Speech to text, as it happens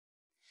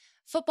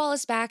Football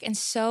is back, and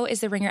so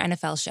is the Ringer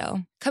NFL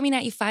show. Coming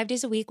at you 5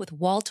 days a week with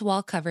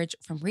wall-to-wall coverage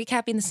from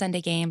recapping the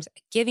Sunday games,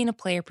 giving a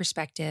player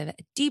perspective,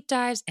 deep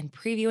dives, and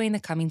previewing the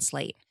coming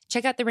slate.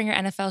 Check out the Ringer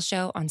NFL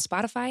show on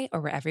Spotify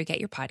or wherever you get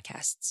your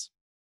podcasts.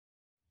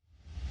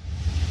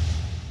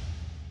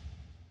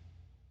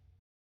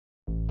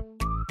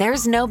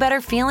 There's no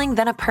better feeling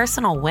than a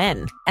personal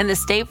win, and the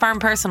State Farm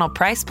Personal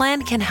Price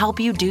Plan can help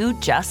you do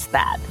just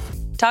that.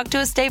 Talk to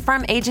a State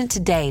Farm agent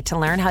today to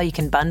learn how you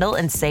can bundle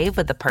and save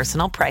with the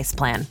Personal Price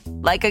Plan.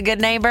 Like a good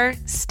neighbor,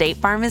 State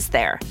Farm is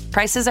there.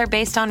 Prices are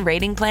based on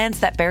rating plans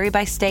that vary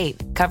by state.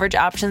 Coverage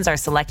options are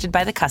selected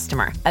by the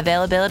customer.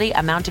 Availability,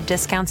 amount of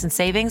discounts and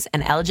savings,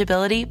 and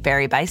eligibility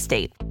vary by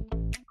state.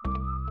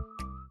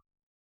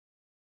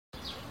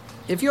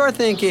 If you're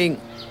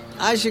thinking,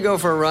 I should go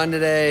for a run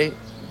today,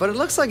 but it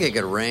looks like it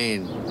could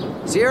rain,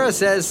 Sierra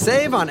says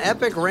save on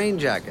Epic rain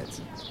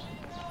jackets.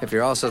 If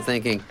you're also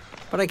thinking,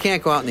 but I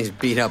can't go out in these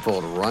beat-up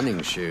old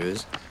running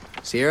shoes,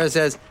 Sierra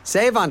says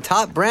save on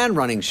top brand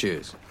running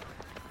shoes.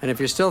 And if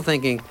you're still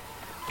thinking,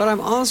 but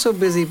I'm also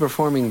busy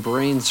performing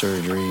brain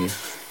surgery,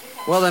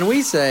 well, then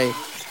we say,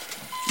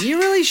 you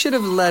really should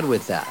have led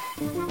with that.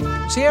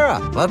 Sierra,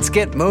 let's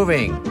get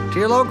moving to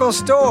your local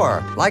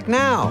store, like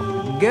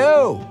now.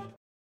 Go!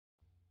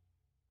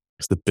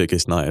 It's the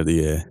biggest night of the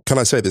year. Can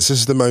I say this?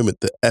 This is the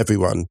moment that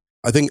everyone,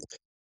 I think,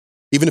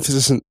 even if this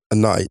isn't a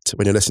night,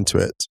 when you listen to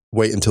it,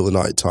 wait until the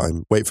night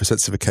time. Wait for a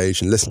sense of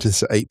occasion. Listen to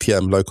this at 8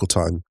 p.m. local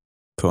time.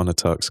 Put on a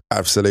tux.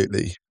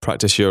 Absolutely.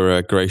 Practice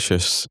your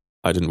gracious,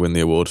 I didn't win the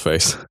award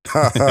face.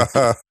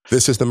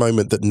 This is the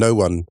moment that no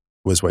one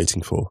was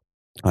waiting for.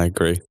 I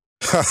agree.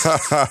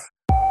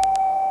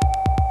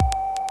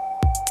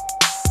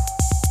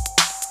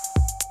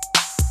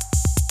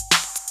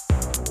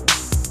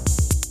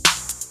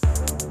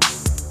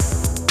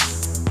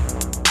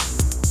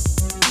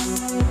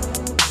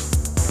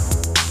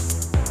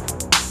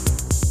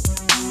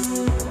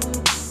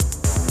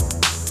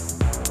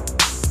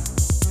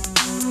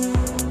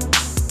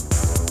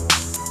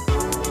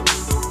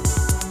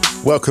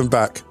 Welcome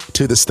back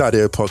to the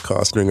Stadio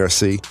podcast, Ringer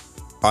SC.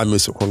 I'm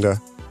Musa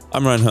Okwonga.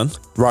 I'm Ryan Hunn.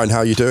 Ryan, how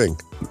are you doing?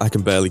 I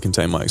can barely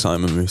contain my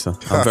excitement, Musa.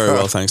 I'm very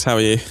well, thanks. How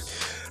are you?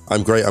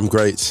 I'm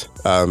great.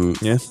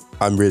 Yeah?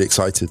 I'm really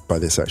excited by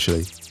this,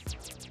 actually.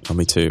 Oh,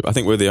 me too. I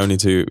think we're the only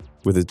two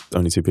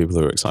people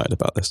who are excited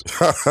about this.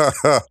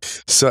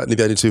 Certainly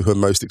the only two who are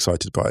most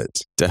excited by it.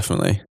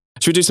 Definitely.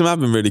 Should we do some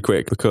admin really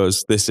quick?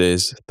 Because this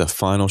is the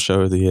final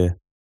show of the year.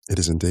 It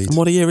is indeed. And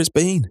what a year it's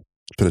been.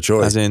 It's been a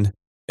joy. As in,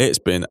 it's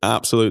been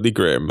absolutely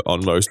grim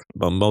on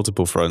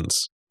multiple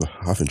fronts.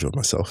 I've enjoyed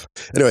myself.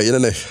 Anyway, you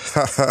know.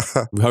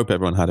 We hope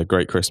everyone had a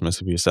great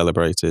Christmas if you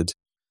celebrated.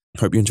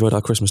 Hope you enjoyed our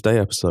Christmas Day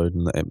episode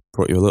and that it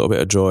brought you a little bit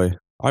of joy.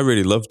 I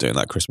really loved doing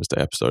that Christmas Day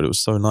episode. It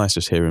was so nice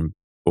just hearing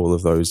all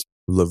of those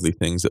lovely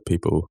things that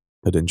people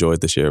had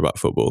enjoyed this year about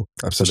football.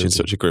 Absolutely. Especially in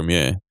such a grim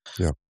year.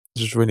 Yeah.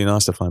 It's just really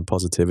nice to find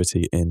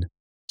positivity in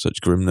such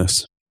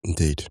grimness.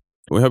 Indeed.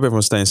 We hope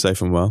everyone's staying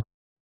safe and well.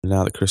 And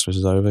now that Christmas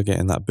is over,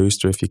 getting that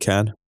booster if you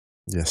can.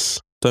 Yes.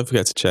 Don't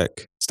forget to check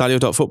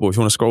stadio.football if you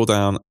want to scroll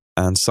down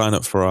and sign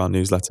up for our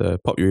newsletter.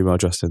 Pop your email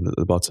address in at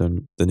the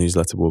bottom. The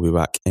newsletter will be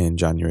back in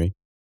January.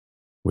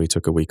 We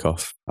took a week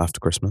off after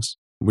Christmas.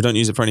 We don't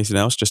use it for anything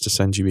else, just to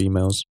send you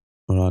emails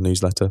on our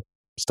newsletter.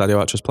 Stadio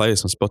Actress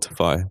Playlist on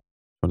Spotify. You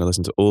want to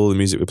listen to all the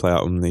music we play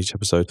out on each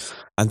episode.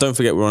 And don't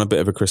forget, we're on a bit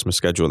of a Christmas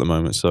schedule at the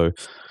moment. So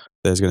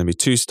there's going to be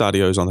 2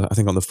 Stadios on the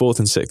 4th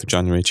and 6th of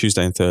January,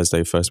 Tuesday and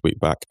Thursday, first week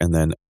back. And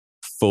then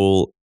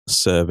full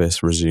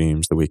service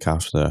resumes the week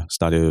after.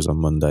 Stadios on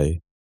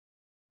Monday,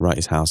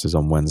 Wrighty's House is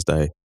on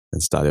Wednesday,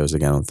 and Stadios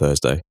again on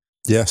Thursday.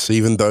 Yes,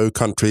 even though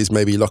countries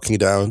may be locking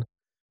down,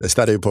 the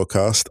Stadio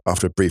podcast,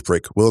 after a brief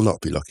break, will not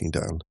be locking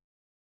down.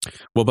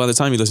 Well, by the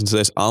time you listen to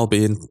this, I'll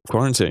be in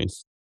quarantine.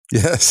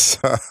 Yes.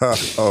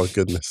 Oh,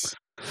 goodness.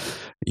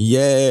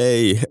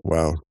 Yay.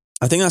 Wow.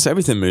 I think that's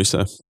everything,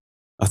 Musa.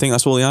 I think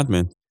that's all the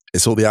admin.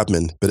 It's all the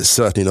admin, but it's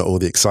certainly not all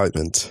the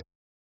excitement.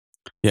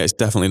 Yeah, it's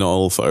definitely not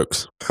all,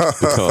 folks,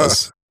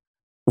 because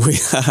we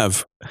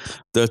have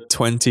the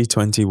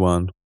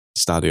 2021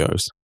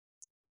 Stadios.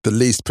 The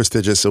least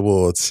prestigious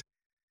awards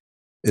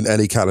in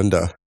any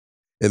calendar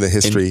in the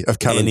history of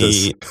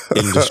calendars. Any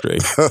industry.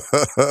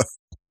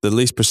 The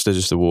least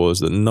prestigious awards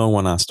that no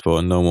one asked for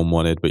and no one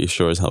wanted, but you're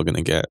sure as hell going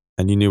to get.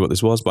 And you knew what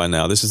this was by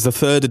now. This is the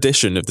 3rd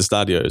edition of the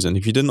Stadios. And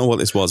if you didn't know what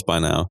this was by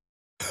now,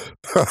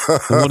 then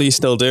what are you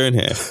still doing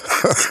here?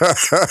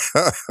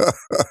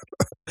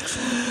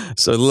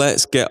 So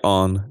let's get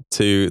on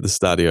to the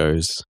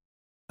Stadios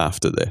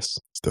after this.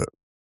 Let's do it.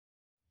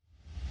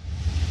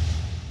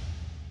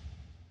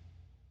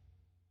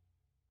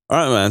 All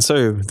right, man.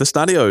 So the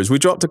Stadios, we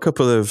dropped a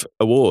couple of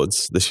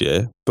awards this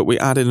year, but we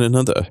added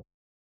another.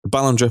 The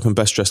Ballon d'Or and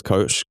Best Dressed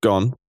Coach,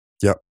 gone.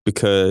 Yep.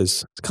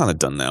 Because it's kind of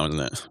done now, isn't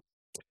it?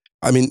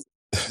 I mean,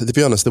 to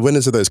be honest, the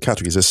winners of those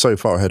categories are so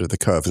far ahead of the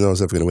curve, no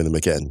one's ever going to win them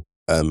again.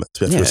 to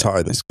be able to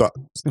retire this. But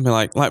it's going to be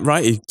like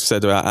Wrighty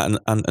said about Ant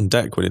and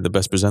Dec winning the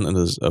Best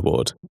Presenters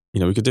Award.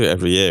 We could do it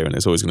every year and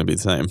it's always going to be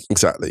the same.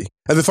 Exactly.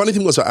 And the funny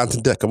thing was about Ant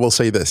and Dec, I will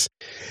say this,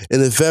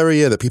 in the very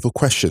year that people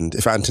questioned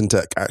if Ant and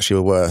Dec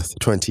actually were worth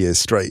 20 years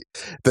straight,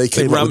 they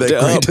came up with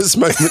their greatest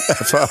moment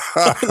ever.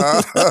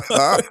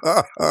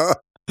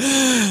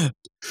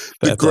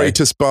 The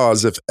greatest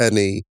bars of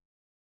any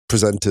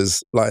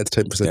presenters, light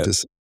entertainment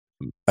presenters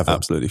ever.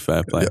 Absolutely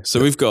fair play.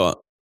 So we've got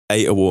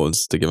 8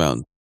 awards to give out.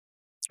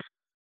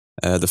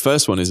 The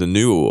first one is a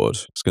new award.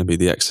 It's going to be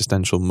the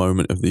Existential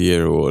Moment of the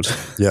Year award.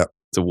 Yeah.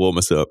 To warm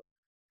us up.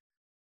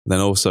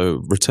 Then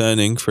also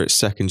returning for its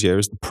second year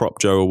is the Prop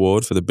Joe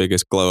Award for the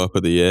biggest glow up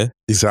of the year.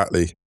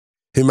 Exactly.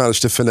 Who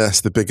managed to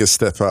finesse the biggest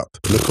step up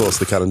in the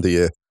course of the calendar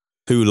year?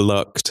 Who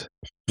lucked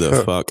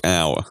the fuck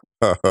out?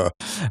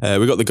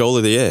 We've got the Goal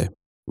of the Year.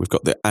 We've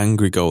got the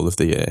Angry Goal of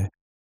the Year.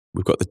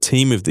 We've got the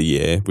Team of the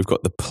Year. We've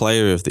got the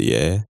Player of the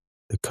Year,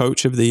 the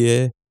Coach of the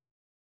Year,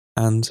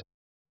 and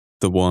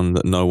the one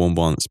that no one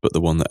wants, but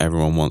the one that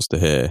everyone wants to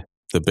hear.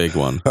 The big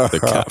one, the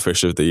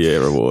Catfish of the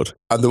Year award.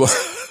 And the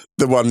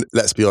one,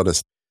 let's be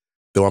honest,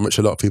 the one which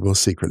a lot of people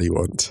secretly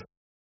want.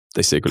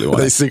 They secretly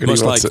want it.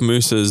 Much like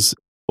Moosa's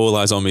All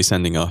Eyes on Me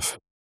sending off.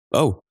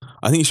 Oh,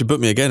 I think you should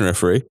book me again,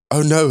 referee.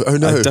 Oh no. I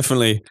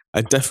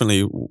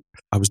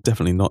was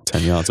definitely not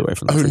 10 yards away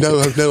from that.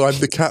 Oh no, I'm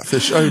the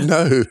catfish. Oh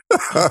no.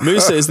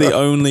 Moosa is the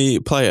only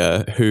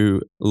player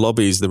who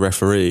lobbies the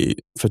referee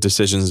for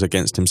decisions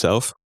against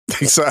himself.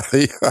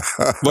 Exactly.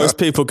 Most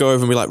people go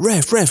over and be like,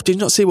 ref, did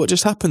you not see what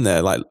just happened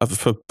there? Like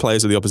for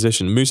players of the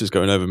opposition, Moosa's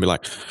going over and be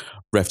like,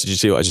 ref, did you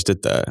see what I just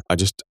did there? I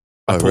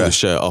pulled his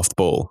shirt off the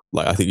ball.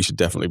 Like, I think you should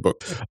definitely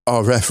book.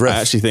 Oh, ref. I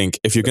actually think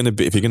if you're going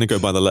to go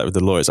by the letter of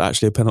the law, it's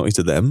actually a penalty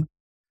to them.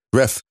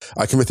 Ref,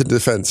 I committed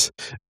defence.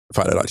 In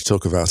fact, I'd like to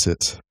talk about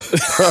it.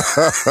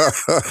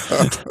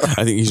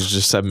 I think you should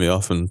just send me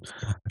off and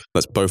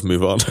let's both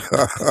move on.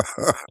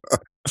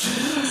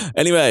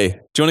 Anyway,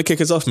 do you want to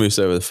kick us off,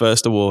 Musa, with the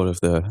first award of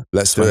the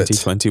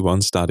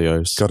 2021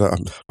 Stadios? God,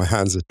 my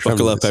hands are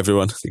trembling. Buckle up,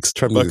 everyone.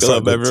 Buckle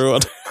up,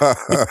 everyone.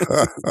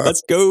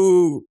 Let's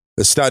go.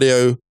 The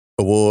Stadio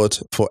Award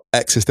for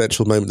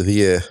Existential Moment of the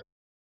Year.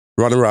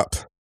 Runner-up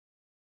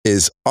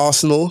is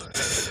Arsenal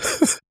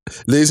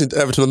losing to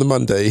Everton on the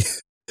Monday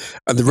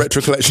and the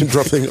Retro Collection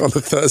dropping on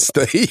the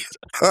Thursday.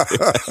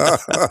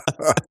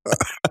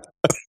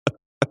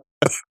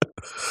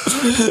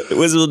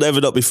 This will never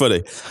not be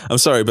funny. I'm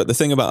sorry, but the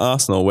thing about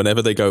Arsenal,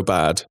 whenever they go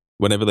bad,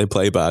 whenever they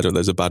play bad or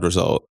there's a bad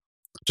result,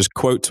 just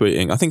quote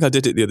tweeting. I think I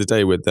did it the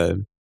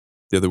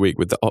other week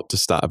with the Opta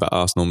stat about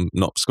Arsenal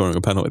not scoring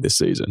a penalty this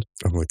season.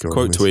 Oh my God.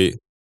 Quote tweet.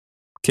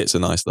 Kits are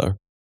nice though.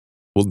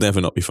 Will never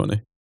not be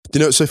funny. Do you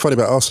know what's so funny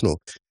about Arsenal?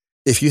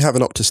 If you have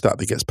an Opta stat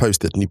that gets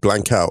posted and you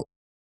blank out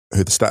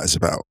who the stat is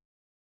about,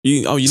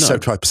 you know,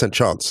 75%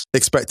 chance.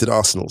 Expected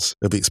Arsenals.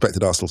 It'll be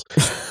expected Arsenals.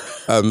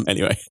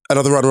 Anyway,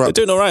 another runner-up.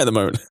 They're doing all right at the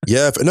moment.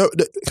 Yeah. No,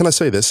 can I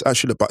say this?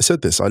 Actually, look, I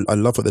said this. I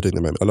love what they're doing at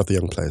the moment. I love the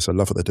young players. I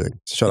love what they're doing.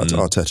 Shout out to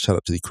Arteta. Shout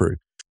out to the crew.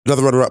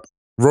 Another runner-up.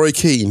 Roy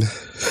Keane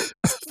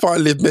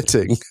finally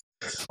admitting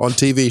on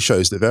TV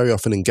shows that very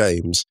often in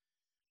games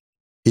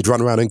he'd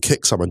run around and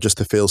kick someone just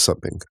to feel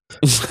something.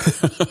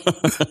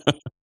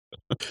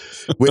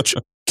 Which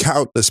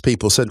countless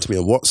people sent to me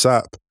on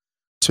WhatsApp,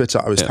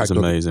 Twitter. I was tagged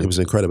on. It was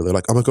incredible. They're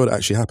like, oh my God, it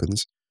actually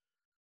happens.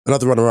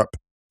 Another runner-up.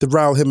 The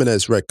Raul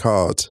Jimenez red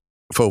card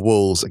for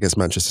Wolves against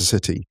Manchester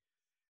City.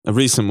 A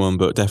recent one,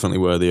 but definitely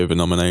worthy of a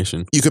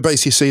nomination. You could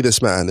basically see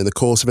this man in the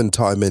course of an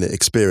entire minute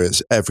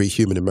experience every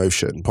human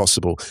emotion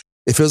possible.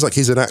 It feels like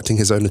he's enacting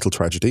his own little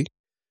tragedy.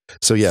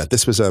 So yeah,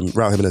 this was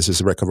Raul Jimenez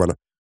is a record runner.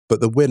 But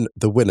the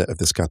winner of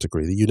this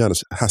category, the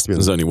unanimous, has to be...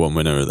 There's only one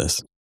winner of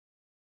this.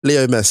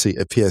 Leo Messi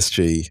at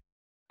PSG,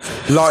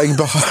 lying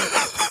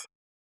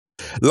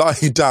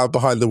down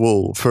behind the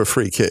wall for a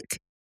free kick.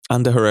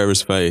 Under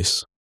Herrera's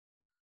face.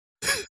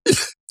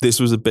 This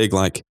was a big,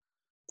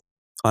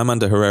 I'm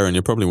under Herrera and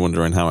you're probably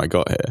wondering how I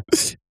got here.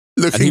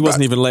 And he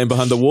wasn't even laying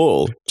behind the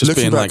wall. Just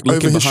being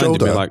looking behind him,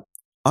 being like,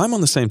 I'm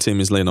on the same team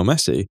as Lionel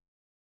Messi.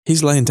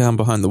 He's laying down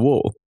behind the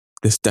wall.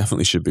 This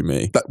definitely should be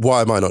me.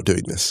 Why am I not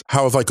doing this?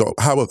 How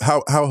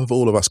have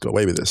all of us got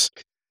away with this?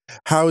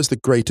 How is the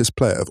greatest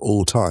player of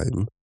all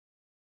time,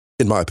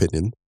 in my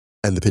opinion,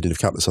 and the opinion of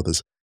countless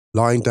others,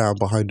 lying down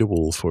behind a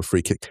wall for a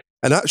free kick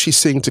and actually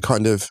seem to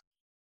kind of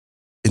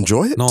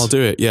enjoy it? No, I'll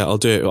do it. Yeah, I'll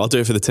do it. I'll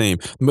do it for the team.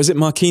 Was it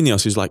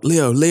Marquinhos who's like,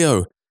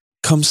 Leo,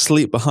 come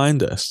sleep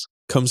behind us.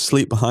 Come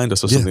sleep behind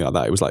us or something like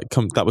that. It was like,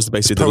 that was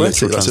basically the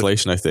literal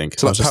translation, I think.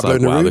 So I was just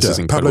like, wow, this is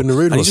incredible.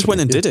 And he just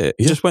went and did it.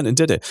 He just went and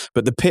did it.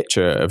 But the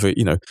picture of it,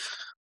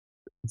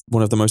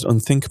 one of the most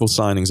unthinkable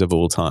signings of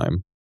all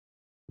time,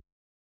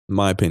 in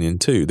my opinion,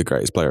 too, the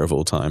greatest player of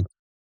all time,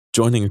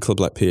 joining a club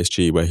like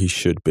PSG where he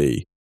should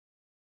be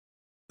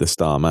the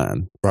star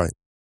man. Right.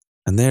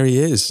 And there he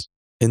is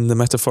in the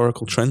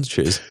metaphorical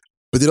trenches.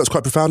 But you know what's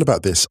quite profound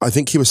about this? I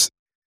think he was...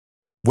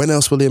 When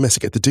else will Leo Messi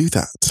get to do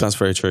that? That's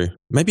very true.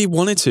 Maybe he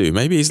wanted to.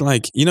 Maybe he's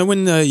like,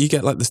 when you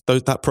get like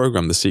that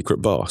program, The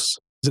Secret Boss,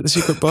 Is it the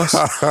secret boss?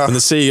 And the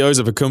CEOs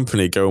of a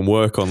company go and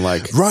work on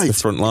the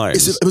front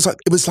lines. It was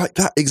like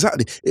that,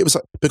 exactly. It was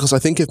like, because I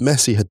think if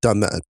Messi had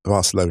done that at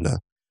Barcelona,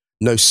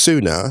 no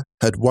sooner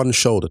had one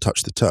shoulder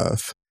touched the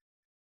turf,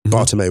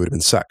 Bartomeu would have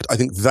been sacked. I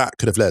think that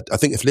could have led. I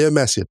think if Leo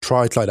Messi had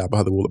tried to lie down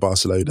behind the wall at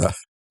Barcelona,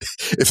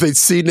 if they'd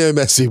seen Leo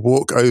Messi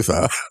walk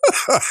over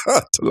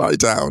to lie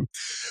down,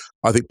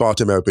 I think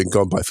Bartomeu would have been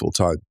gone by full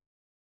time.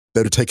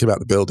 They'd have taken him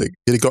out of the building.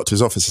 He'd have got to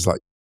his office. It's like,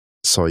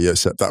 sorry,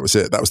 Josep, that was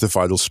it. That was the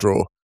final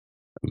straw.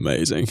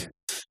 Amazing.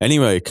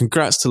 Anyway,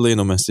 congrats to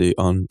Lionel Messi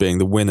on being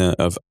the winner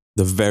of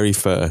the very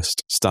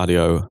first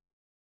Stadio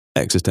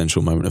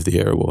Existential Moment of the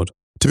Year award.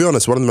 To be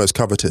honest, one of the most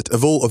coveted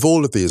of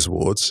all of these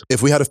awards.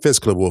 If we had a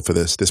physical award for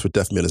this would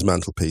definitely be on his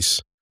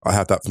mantelpiece. I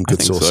have that from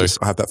good sources.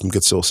 I have that from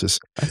good sources.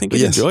 I think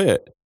he'd enjoy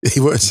it. He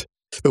would.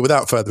 But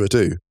without further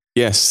ado.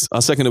 Yes,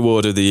 our second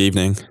award of the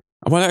evening.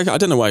 Well, I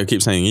don't know why you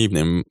keep saying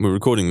evening. We're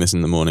recording this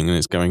in the morning and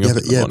it's going up in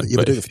the morning.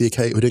 We're doing it for the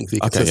occasion. We're doing it for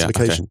the excessive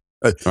occasion.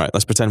 Oh. Right,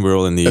 let's pretend we're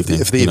all in the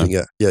evening. For the evening,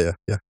 yeah.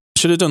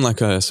 Should have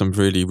done some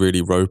really,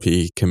 really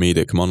ropey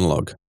comedic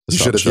monologue. You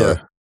should have,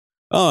 yeah.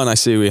 Oh, and I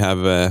see we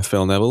have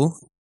Phil Neville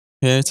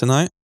here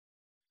tonight.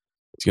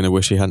 He's going to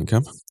wish he hadn't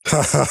come.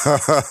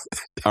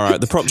 All right,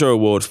 the Prop Joe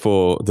Award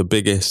for the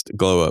biggest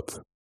glow up,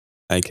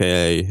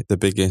 aka the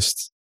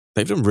biggest.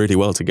 They've done really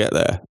well to get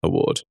there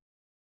award,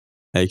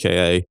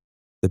 aka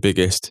the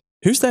biggest.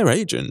 Who's their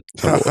agent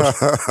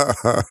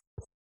award?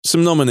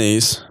 Some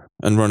nominees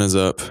and runners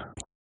up.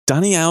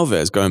 Dani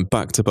Alves going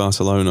back to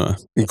Barcelona.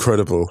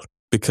 Incredible.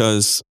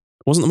 Because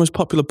wasn't the most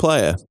popular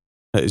player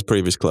at his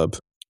previous club.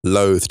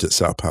 Loathed at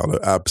Sao Paulo.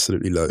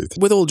 Absolutely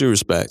loathed. With all due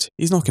respect,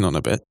 he's knocking on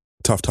a bit.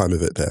 Tough time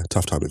of it there.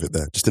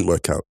 Just didn't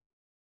work out.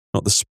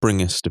 Not the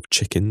springest of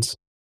chickens.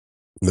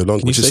 No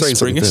longer. Which is saying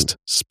springest?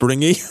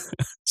 Springy?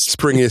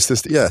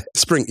 Springiest. Yeah.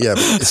 Spring. Yeah.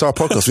 It's our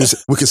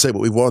podcast. We can say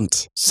what we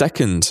want.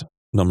 Second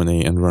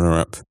nominee and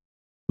runner-up.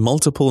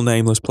 Multiple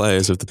nameless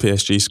players of the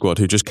PSG squad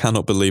who just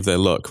cannot believe their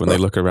luck when they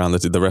look around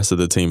the rest of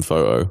the team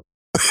photo.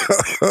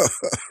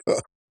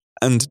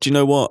 And do you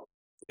know what?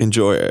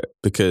 Enjoy it,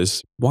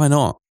 because why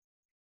not?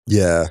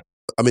 Yeah.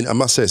 I mean, I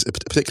must say,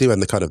 particularly when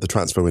the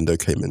transfer window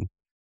came in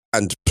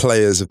and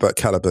players of that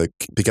caliber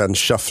began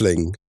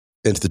shuffling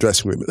into the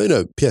dressing room. You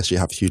know, PSG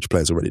have huge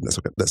players already.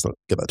 Let's not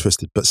get that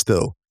twisted, but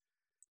still.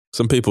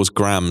 Some people's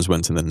grams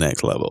went to the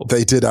next level.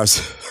 They did. But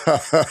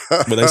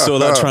they saw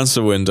that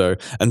transfer window.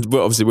 And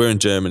obviously we're in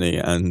Germany,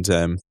 and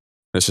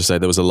let's just say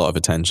there was a lot of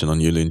attention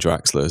on Julian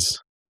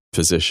Draxler's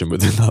position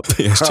within that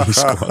PSG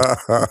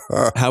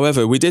squad.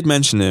 However, we did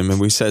mention him and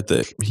we said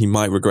that he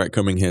might regret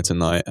coming here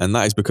tonight, and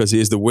that is because he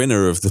is the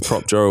winner of the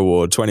Prop Joe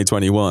Award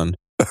 2021.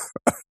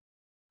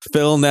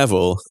 Phil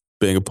Neville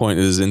being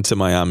appointed as Inter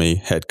Miami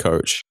head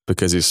coach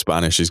because his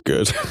Spanish is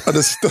good.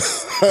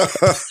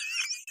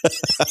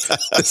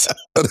 It's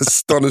an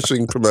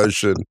astonishing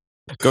promotion.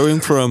 Going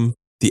from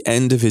the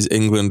end of his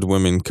England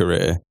women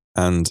career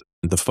and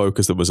the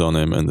focus that was on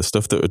him and the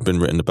stuff that had been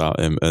written about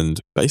him and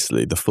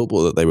basically the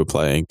football that they were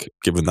playing,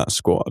 given that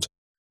squad,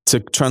 to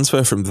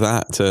transfer from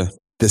that to...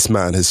 This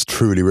man has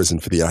truly risen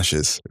for the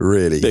Ashes,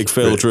 really. Big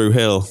Phil, really. Drew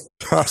Hill,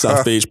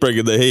 South Beach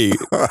bringing the heat.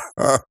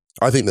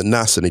 I think that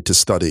NASA need to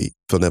study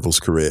Phil Neville's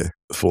career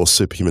for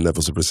superhuman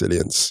levels of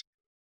resilience.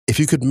 If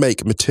you could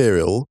make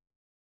material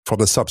from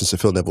the substance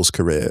of Phil Neville's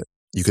career,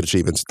 you could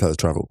achieve interstellar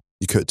travel.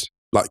 You could.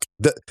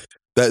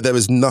 There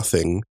is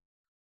nothing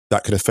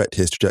that can affect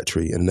his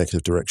trajectory in a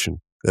negative direction.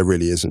 There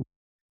really isn't.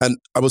 And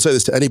I will say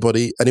this to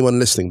anyone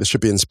listening, this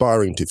should be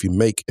inspiring to, if you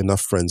make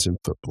enough friends in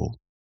football,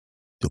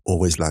 you'll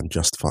always land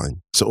just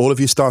fine. So all of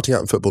you starting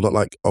out in football, not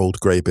like old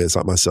greybeards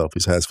like myself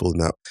whose hair's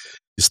fallen out,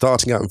 you're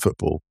starting out in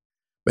football,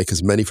 make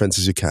as many friends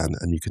as you can,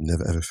 and you can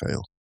never, ever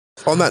fail.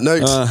 On that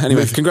note...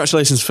 anyway,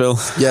 congratulations, Phil.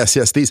 Yes.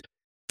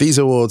 These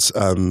awards,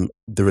 the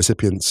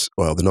recipients,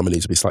 well, the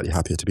nominees will be slightly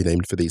happier to be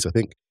named for these, I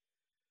think.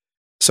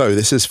 So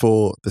this is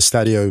for the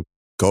Stadio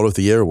Goal of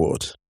the Year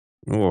Award.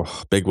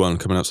 Oh, big one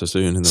coming up so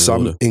soon. In the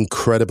Some order.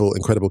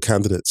 incredible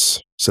candidates.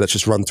 So let's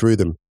just run through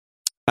them.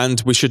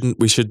 And we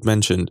should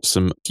mention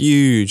some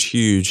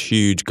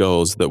huge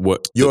goals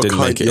that didn't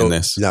make it in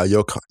this. No,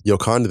 you're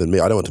kinder than me.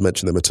 I don't want to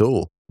mention them at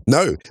all.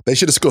 No, they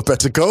should have scored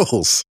better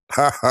goals.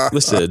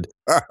 Listen,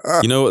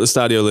 you know what the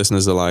Stadio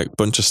listeners are like?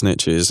 Bunch of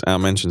snitches. Our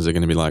mentions are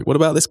going to be like, what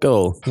about this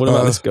goal? What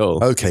about this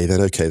goal? Okay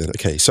then.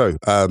 So,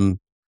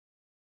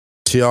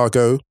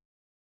 Thiago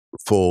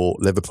for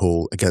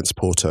Liverpool against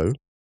Porto.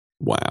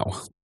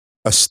 Wow.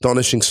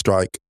 Astonishing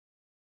strike.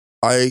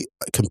 I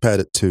compared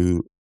it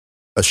to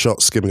a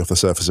shot skimming off the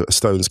surface, a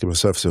stone skimming off the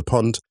surface of a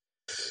pond.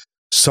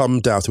 Some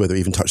doubt whether it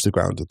even touched the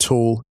ground at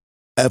all.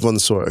 Everyone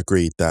saw it,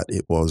 agreed that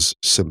it was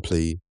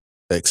simply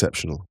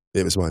exceptional.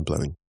 It was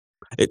mind-blowing.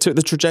 It took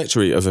the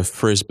trajectory of a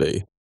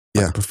frisbee,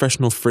 a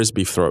professional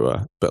frisbee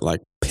thrower, but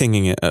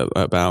pinging it at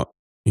about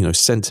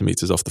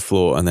centimeters off the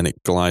floor and then it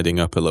gliding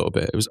up a little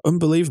bit. It was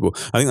unbelievable.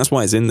 I think that's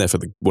why it's in there for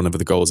one of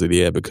the goals of the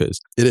year, because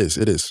it is.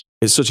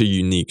 It's such a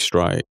unique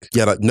strike.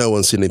 Yeah, no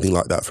one's seen anything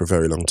like that for a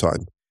very long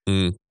time.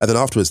 And then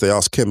afterwards, they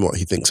asked him what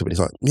he thinks of it. He's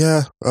like,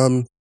 it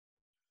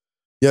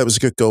was a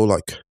good goal.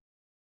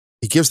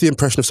 he gives the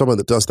impression of someone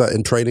that does that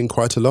in training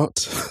quite a lot.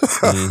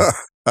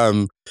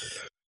 Romelu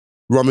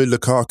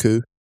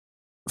Lukaku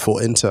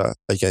for Inter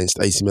against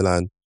AC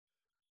Milan,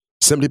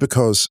 simply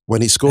because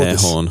when he scored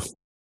this,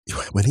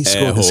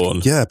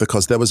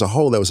 because there was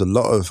a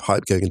lot of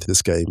hype going into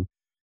this game.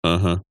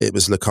 It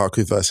was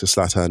Lukaku versus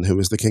Zlatan, who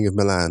was the king of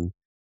Milan,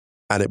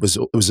 and it was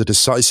a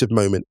decisive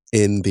moment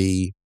in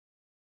the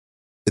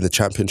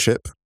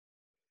championship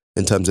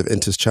in terms of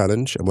Inter's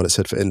challenge and what it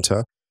said for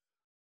Inter.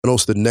 And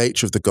also the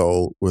nature of the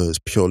goal was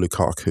pure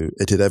Lukaku.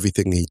 It did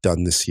everything he'd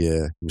done this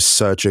year. He was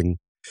surging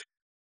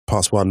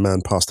past one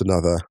man, past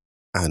another,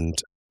 and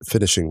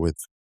finishing with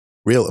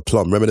real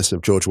aplomb, reminiscent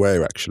of George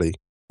Weah, actually,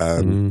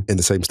 in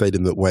the same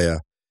stadium that Weah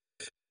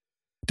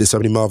did so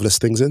many marvellous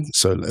things in.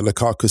 So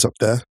Lukaku's up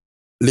there.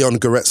 Leon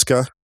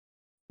Goretzka,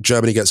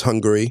 Germany gets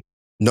Hungary,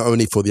 not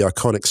only for the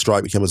iconic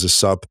strike, which came as a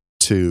sub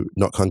to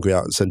knock Hungary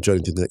out and send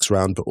Germany to the next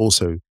round, but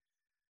also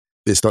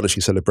the astonishing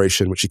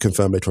celebration, which he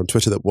confirmed later on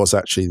Twitter, that was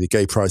actually the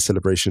gay pride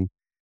celebration.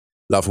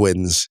 Love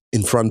wins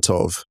in front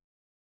of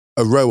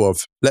a row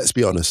of, let's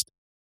be honest,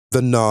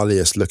 the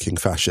gnarliest looking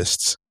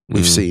fascists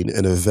we've seen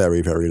in a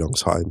very, very long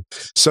time.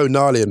 So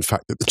gnarly, in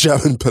fact, that the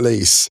German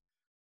police,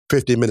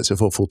 15 minutes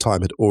before full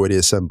time, had already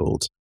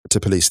assembled to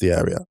police the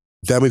area.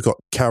 Then we've got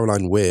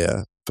Caroline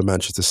Weir for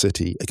Manchester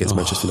City against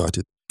Manchester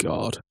United.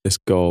 God, this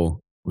goal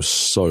was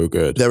so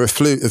good. There are a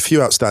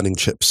few outstanding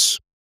chips.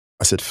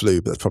 I said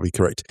flew, but that's probably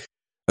correct.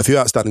 A few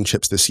outstanding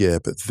chips this year,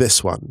 but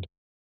this one,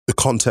 the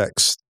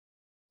context,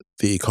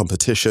 the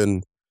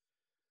competition,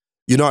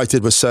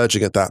 United was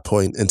surging at that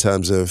point in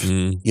terms of,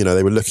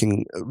 they were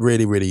looking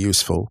really, really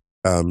useful.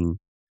 And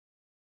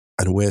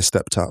Weir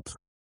stepped up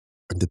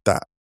and did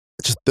that.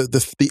 Just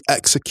the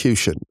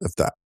execution of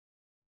that.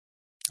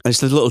 And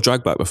it's a little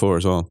drag back before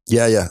as well.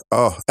 Yeah.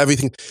 Oh,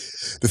 everything.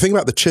 The thing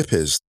about the chip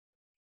is,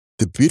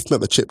 the beauty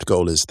about the chipped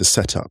goal is the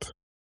setup,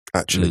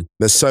 actually.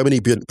 There's so many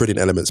brilliant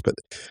elements, but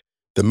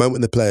the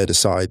moment the player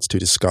decides to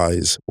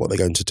disguise what they're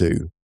going to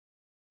do,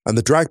 and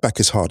the drag back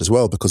is hard as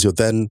well, because you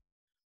don't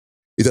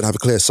have a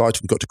clear sight.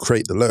 You've got to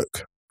create the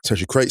look. So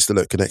she creates the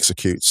look and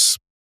executes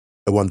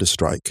a wonder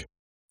strike.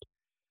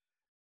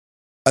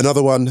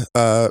 Another one,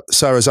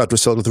 Sarah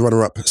Zadrosil, the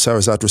runner-up, Sarah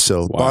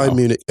Zadrosil, Bayern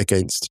Munich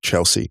against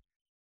Chelsea.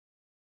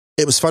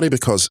 It was funny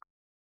because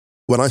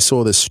when I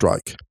saw this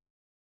strike,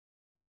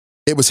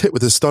 it was hit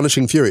with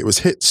astonishing fury. It was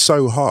hit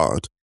so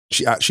hard,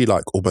 she actually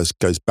almost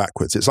goes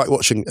backwards. It's like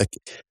watching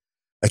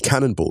a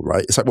cannonball,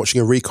 right? It's like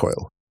watching a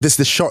recoil.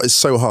 This shot is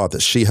so hard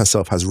that she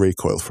herself has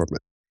recoil from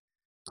it.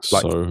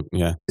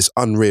 It's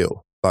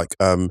unreal.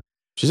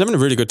 She's having a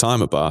really good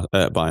time at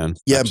Bayern.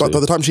 Yeah, actually. but by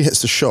the time she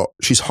hits the shot,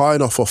 she's high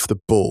enough off the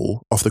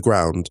ball, off the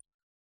ground.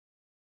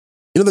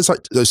 There's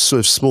those sort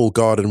of small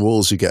garden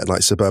walls you get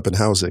in suburban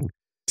housing.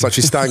 It's like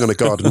she's standing on a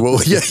garden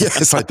wall. Yeah,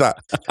 it's like that.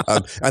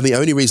 And the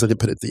only reason I didn't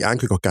put it in the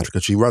angry goal category,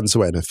 because she runs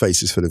away and her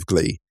face is full of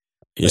glee.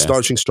 Yeah.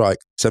 Astonishing strike,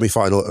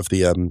 semi-final of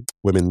the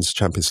Women's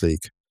Champions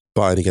League,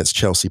 Bayern against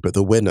Chelsea. But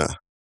the winner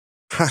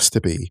has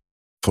to be,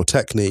 for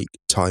technique,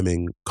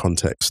 timing,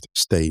 context,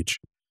 stage,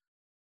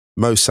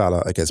 Mo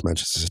Salah against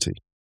Manchester City.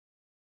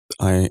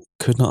 I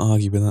could not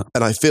argue with that.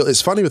 And I feel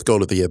it's funny with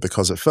Goal of the Year,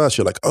 because at first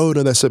you're like, oh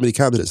no, there's so many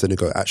candidates. Then you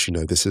go, actually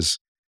no, this is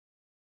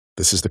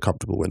the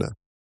comfortable winner,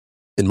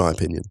 in my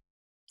opinion.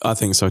 I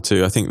think so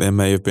too. I think there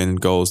may have been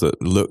goals that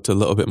looked a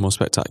little bit more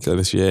spectacular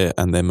this year,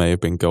 and there may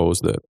have been goals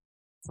that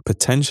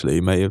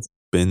potentially may have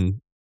been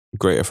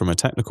greater from a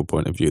technical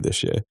point of view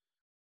this year.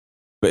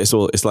 But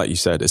it's like you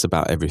said, it's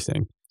about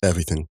everything.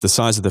 Everything. The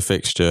size of the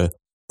fixture,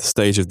 the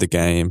stage of the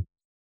game,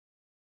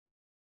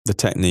 the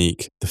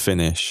technique, the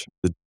finish,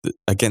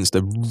 against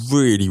a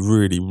really,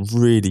 really,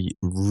 really,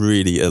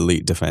 really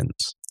elite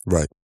defence.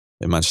 Right.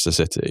 In Manchester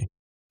City.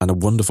 And a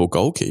wonderful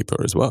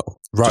goalkeeper as well.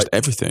 Right. Just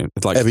everything.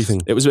 It's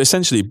everything. It was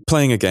essentially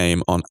playing a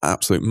game on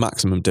absolute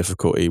maximum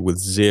difficulty with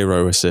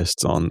 0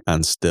 assists on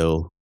and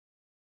still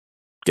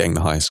getting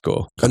the highest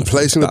score. And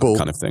placing the ball.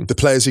 Kind of thing. The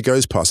players he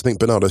goes past, I think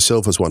Bernardo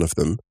Silva's one of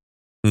them.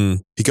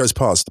 He goes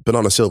past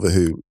Bernardo Silva,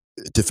 who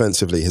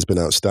defensively has been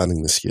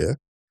outstanding this year.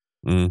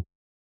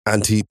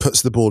 And he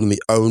puts the ball in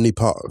the only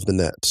part of the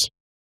net,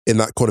 in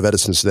that corner of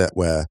Ederson's net,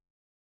 where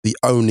the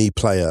only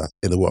player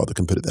in the world that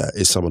can put it there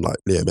is someone like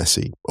Leo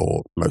Messi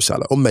or Mo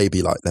Salah, or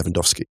maybe like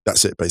Lewandowski.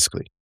 That's it,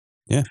 basically.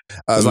 Yeah.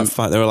 There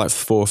were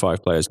 4 or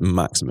 5 players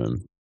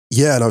maximum.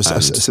 Yeah, and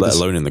let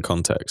alone in the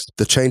context.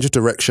 The change of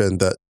direction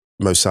that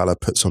Mo Salah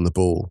puts on the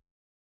ball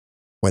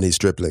when he's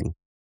dribbling,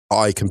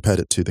 I compared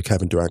it to the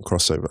Kevin Durant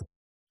crossover.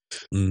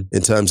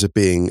 In terms of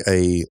being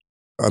a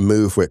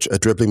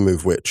dribbling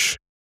move which,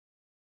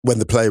 when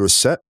the player is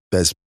set,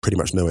 there's pretty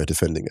much no way of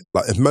defending it.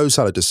 Like if Mo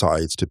Salah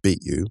decides to beat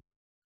you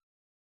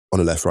on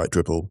a left-right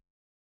dribble,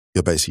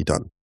 you're basically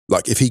done.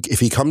 Like if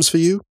he comes for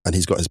you and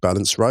he's got his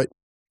balance right,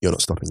 you're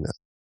not stopping that.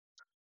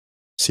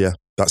 So yeah,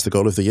 that's the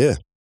Goal of the Year.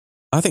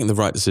 I think the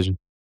right decision.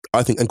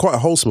 I think, and quite a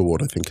wholesome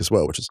award, I think, as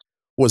well, which is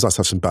always nice to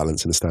have some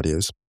balance in the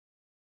stadios.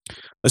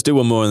 Let's do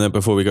one more and then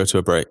before we go to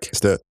a break. Let's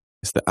do it.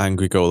 It's the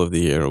Angry Goal of the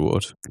Year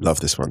award. Love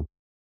this one.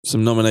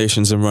 Some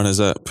nominations and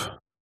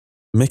runners-up.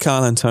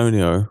 Michail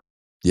Antonio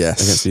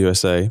against the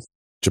USA.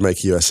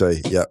 Jamaica,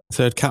 USA. Yeah.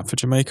 Third cap for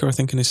Jamaica, I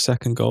think, in his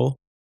second goal.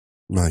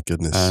 My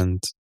goodness.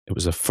 And it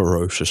was a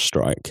ferocious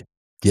strike.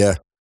 Yeah.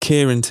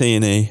 Kieran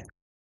Tierney.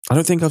 I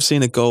don't think I've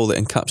seen a goal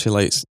that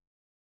encapsulates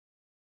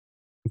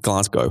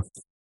Glasgow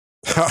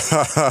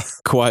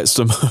quite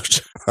so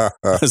much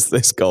as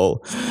this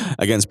goal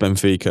against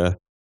Benfica.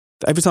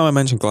 Every time I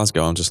mention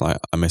Glasgow, I'm just like,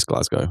 I miss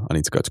Glasgow. I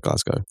need to go to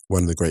Glasgow.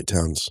 One of the great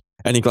towns.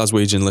 Any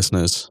Glaswegian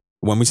listeners,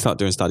 when we start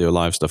doing Stadio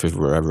Live stuff, if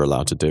we're ever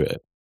allowed to do it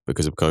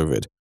because of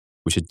COVID,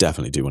 we should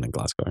definitely do one in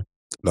Glasgow.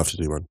 Love to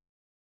do one.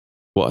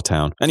 What a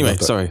town. Anyway,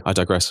 sorry, I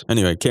digress.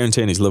 Anyway, Kieran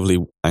Tierney's lovely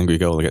angry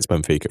goal against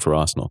Benfica for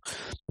Arsenal.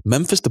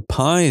 Memphis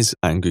Depay's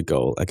angry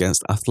goal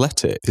against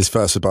Athletic. His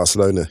first for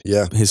Barcelona,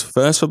 yeah. His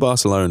first for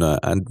Barcelona,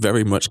 and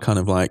very much kind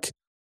of like,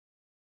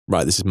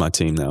 right, this is my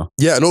team now.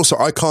 Yeah, and also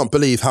I can't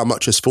believe how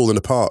much has fallen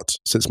apart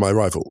since my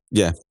arrival.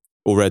 Yeah,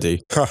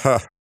 already.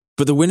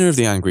 But the winner of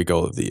the angry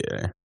goal of the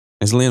year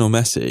is Lionel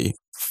Messi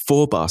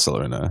for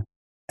Barcelona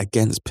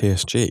against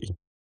PSG.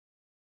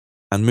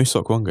 And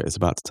Musa Okwonga is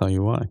about to tell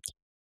you why.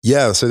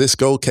 Yeah, so this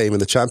goal came in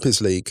the Champions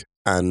League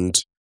and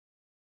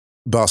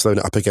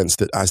Barcelona up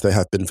against it as they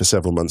have been for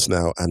several months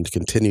now and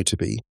continue to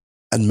be.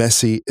 And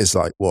Messi is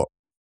like,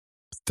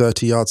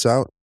 30 yards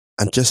out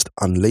and just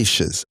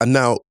unleashes. And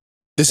now,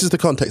 this is the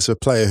context of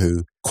a player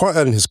who, quite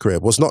early in his career,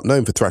 was not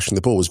known for thrashing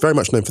the ball, was very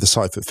much known for the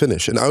side foot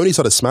finish, and only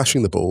started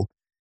smashing the ball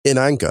in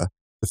anger.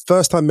 The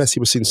first time Messi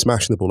was seen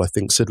smashing the ball, I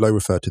think Sid Lowe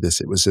referred to this,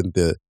 it was in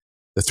the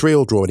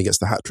 3-3 draw and he gets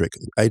the hat-trick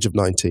at the age of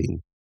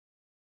 19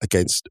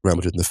 against Real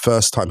Madrid. And the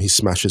first time he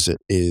smashes it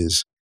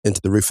is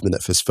into the roof of the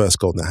net for his first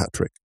goal in the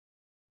hat-trick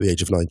at the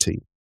age of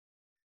 19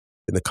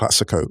 in the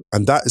Clásico.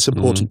 And that is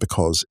important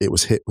because it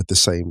was hit with the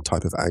same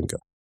type of anger.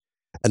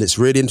 And it's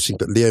really interesting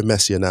that Leo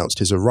Messi announced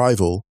his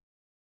arrival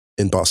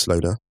in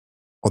Barcelona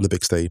on the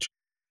big stage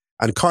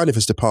and kind of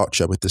his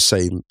departure with the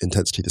same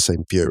intensity, the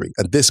same fury.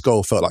 And this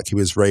goal felt like he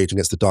was raging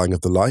against the dying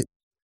of the light,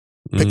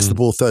 picks the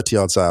ball 30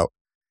 yards out,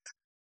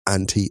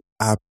 and he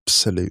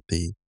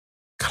absolutely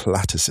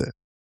clatters it.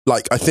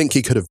 Like, I think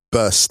he could have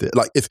burst it.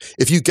 Like,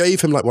 if you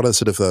gave him like one of the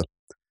sort of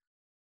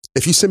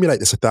if you simulate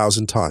this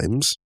 1,000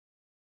 times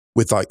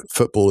with like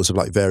footballers of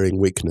like varying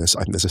weakness,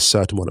 I think there's a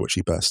certain one at which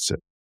he bursts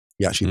it.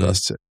 He actually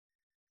bursts it.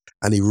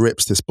 And he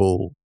rips this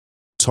ball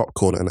top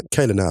corner. And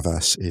Keylor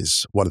Navas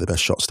is one of the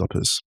best shot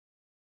stoppers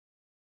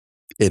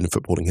in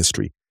footballing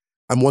history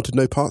and wanted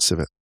no parts of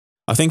it.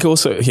 I think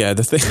also, yeah,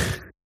 the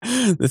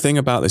thing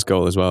about this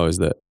goal as well is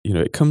that, you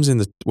know, it comes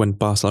in when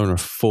Barcelona are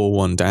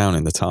 4-1 down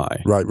in the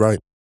tie. Right.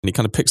 And he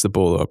kind of picks the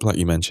ball up, like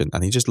you mentioned,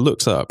 and he just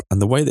looks up,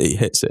 and the way that he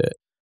hits it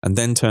and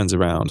then turns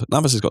around,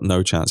 Navas has got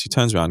no chance. He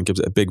turns around and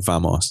gives it a big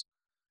vamos,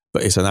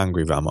 but it's an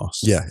angry vamos.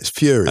 Yeah, it's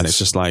furious. And it's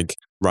just like,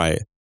 right,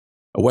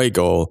 away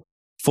goal,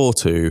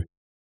 4-2,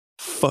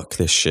 fuck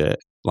this shit.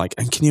 Like,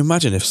 and can you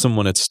imagine if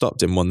someone had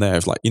stopped him one there,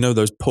 of like, you know,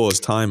 those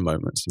pause time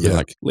moments? And you're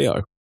like,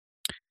 Leo,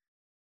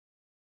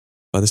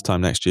 by this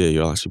time next year,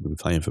 you'll actually be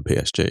playing for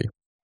PSG. Do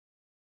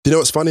you know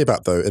what's funny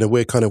about, though, in a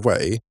weird kind of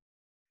way?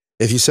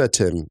 If you said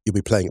to him, you'll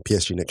be playing at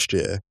PSG next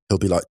year, he'll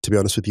be like, to be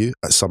honest with you,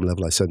 at some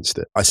level I sensed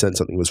it. I sensed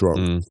something was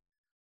wrong.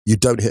 You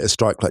don't hit a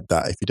strike like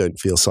that if you don't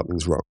feel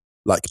something's wrong.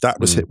 Like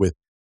that was hit with...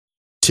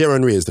 Thierry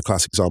Henry is the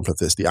classic example of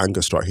this, the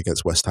anger strike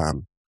against West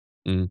Ham.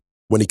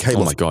 When he came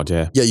off... Oh my God,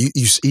 yeah. Yeah,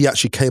 he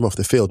actually came off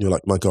the field and you're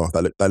like, my God,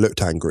 that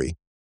looked angry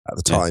at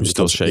the time. Yeah, he was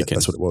still shaking. Yeah,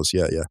 that's what it was,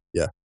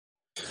 yeah.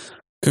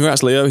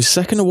 Congrats, Leo. His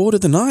second award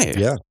of the night.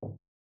 Yeah.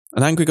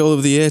 An angry goal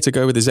of the year to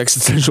go with his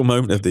existential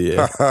moment of the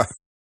year.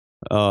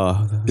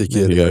 Oh, there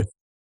you go.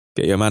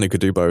 Get your man who could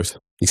do both.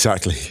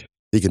 Exactly.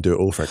 He can do it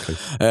all, frankly.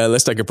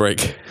 Let's take a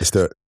break. Let's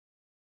do it.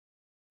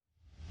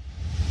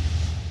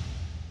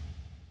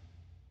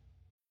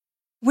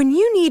 When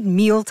you need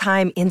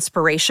mealtime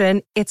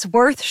inspiration, it's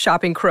worth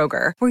shopping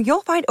Kroger, where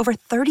you'll find over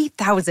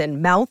 30,000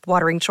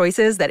 mouth-watering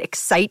choices that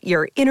excite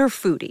your inner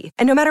foodie.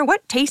 And no matter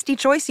what tasty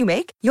choice you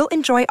make, you'll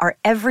enjoy our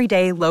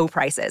everyday low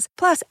prices,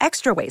 plus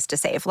extra ways to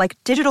save, like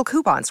digital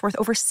coupons worth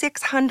over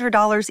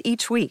 $600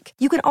 each week.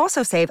 You can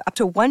also save up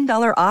to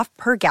 $1 off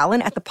per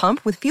gallon at the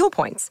pump with fuel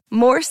points.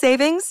 More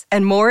savings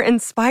and more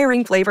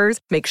inspiring flavors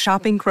make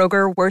shopping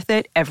Kroger worth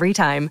it every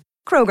time.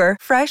 Kroger,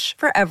 fresh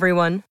for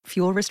everyone.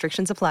 Fuel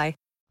restrictions apply.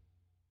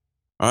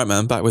 All right,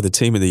 man, back with the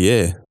team of the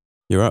year.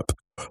 You're up.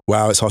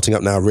 Wow, it's hotting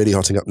up now, really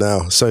hotting up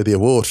now. So the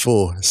award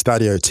for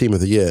Stadio Team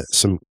of the Year,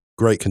 some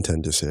great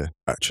contenders here,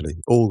 actually.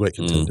 All great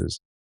contenders.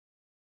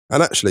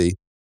 And actually,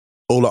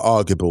 all are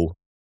arguable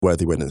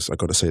worthy winners, I've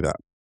got to say that.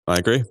 I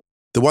agree.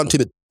 The one team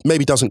that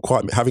maybe doesn't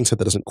quite, having said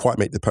that doesn't quite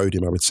make the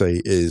podium, I would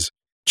say, is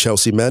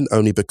Chelsea men,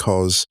 only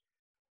because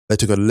they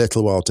took a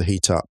little while to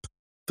heat up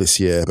this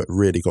year, but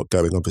really got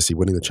going, obviously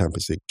winning the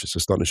Champions League, which is an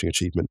astonishing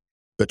achievement.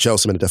 But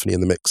Chelsea men are definitely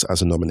in the mix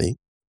as a nominee.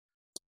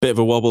 Bit of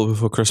a wobble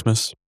before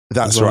Christmas.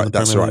 That's right.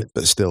 But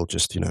still,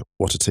 just,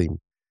 what a team.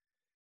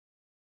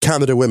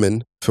 Canada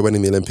women for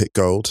winning the Olympic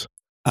gold.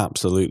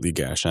 Absolutely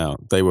get a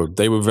shout. They were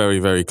very,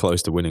 very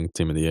close to winning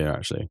Team of the Year,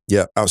 actually.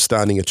 Yeah,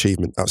 outstanding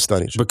achievement.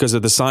 Because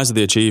of the size of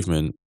the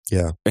achievement,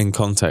 yeah, in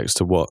context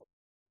to what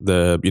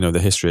the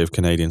history of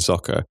Canadian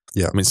soccer.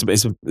 Yeah. I mean,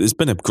 it's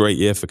been a great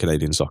year for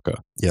Canadian soccer.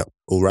 Yeah,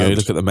 all round. You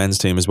look at the men's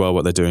team as well,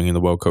 what they're doing in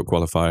the World Cup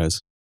qualifiers,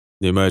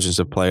 the emergence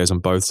of players on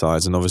both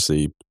sides, and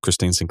obviously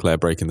Christine Sinclair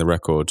breaking the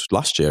record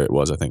last year. It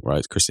was, I think,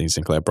 right? Christine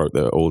Sinclair broke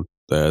the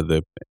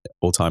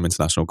all-time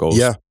international goals.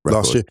 Yeah, record.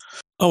 last year.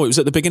 Oh, it was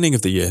at the beginning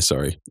of the year.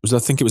 Sorry, I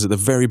think it was at the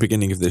very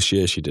beginning of this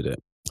year she did it.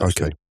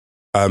 Okay.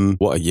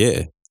 What a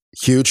year!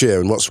 Huge year,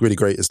 and what's really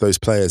great is those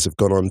players have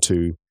gone on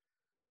to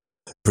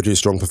produce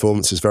strong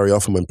performances. Very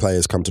often, when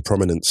players come to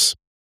prominence,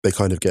 they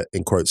kind of get,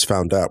 in quotes,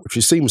 found out, which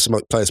we've seen with some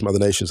players from other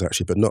nations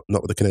actually, but not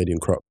with the Canadian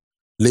crop.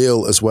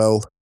 Lille as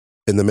well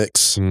in the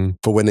mix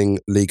for winning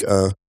Ligue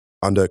 1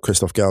 under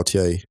Christophe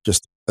Galtier.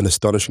 Just an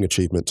astonishing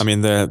achievement. I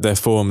mean, their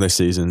form this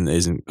season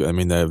isn't. I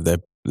mean,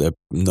 they're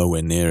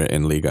nowhere near it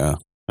in Ligue 1,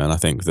 and I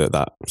think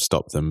that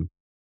stopped them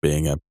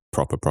being a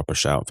proper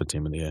shout for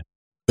Team of the Year.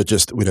 But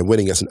just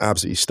winning against an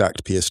absolutely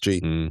stacked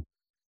PSG.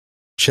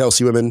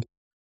 Chelsea women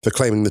for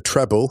claiming the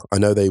treble. I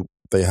know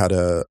they had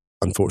a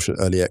unfortunate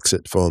early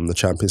exit from the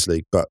Champions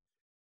League, but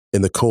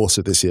in the course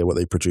of this year, what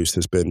they produced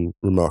has been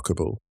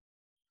remarkable.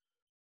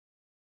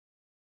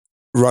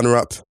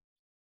 Runner-up,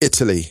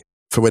 Italy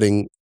for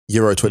winning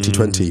Euro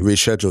 2020,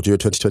 rescheduled Euro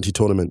 2020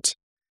 tournament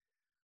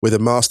with a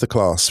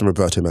masterclass from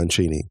Roberto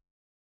Mancini.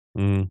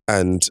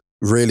 And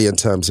really, in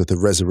terms of the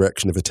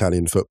resurrection of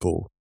Italian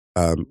football,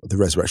 the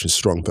resurrection is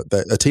strong, but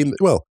they're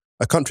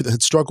a country that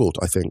had struggled,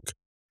 I think,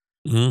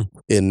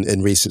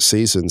 in recent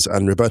seasons.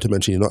 And Roberto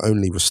Mancini not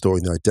only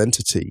restoring the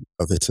identity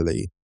of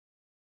Italy,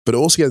 but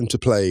also getting to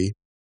play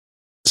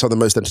some of the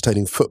most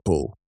entertaining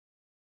football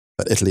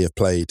that Italy have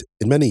played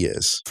in many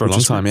years. For a long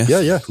time,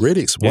 yeah. Yeah,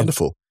 really, it's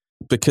wonderful.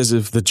 Because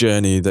of the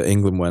journey that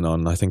England went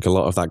on, I think a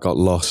lot of that got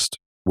lost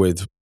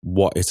with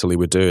what Italy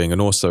were doing.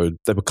 And also,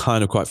 they were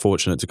kind of quite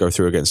fortunate to go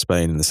through against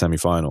Spain in the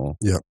semi-final.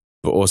 Yeah.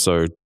 But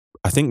also,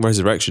 I think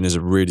resurrection is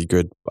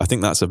I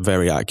think that's a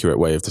very accurate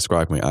way of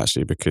describing it,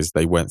 actually, because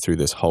they went through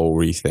this whole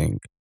rethink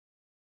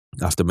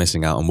after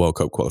missing out on World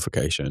Cup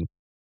qualification,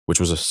 which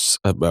was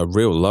a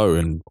real low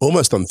and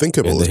almost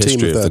unthinkable in the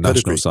history of the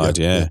national side.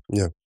 Yeah.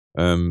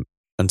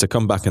 And to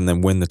come back and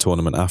then win the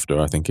tournament after,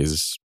 I think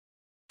is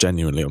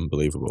genuinely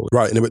unbelievable.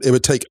 Right, and it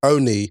would take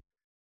only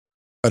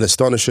an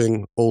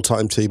astonishing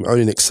all-time team,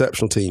 only an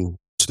exceptional team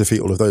to defeat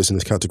all of those in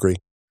this category.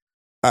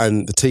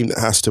 And the team that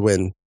has to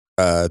win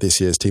this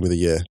year's Team of the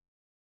Year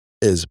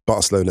is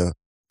Barcelona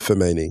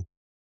Femení,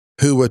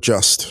 who are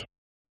just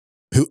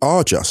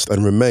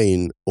and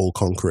remain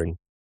all-conquering.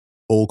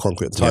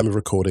 All-conquering. At the time of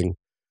recording,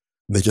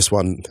 they just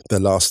won their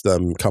last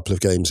couple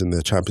of games in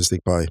the Champions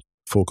League by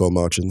 4-goal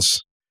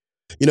margins.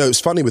 It's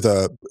funny with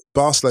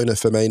Barcelona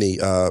Femení,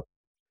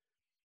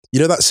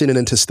 that scene in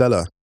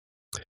Interstellar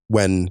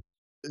when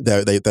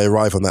they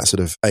arrive on that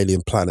sort of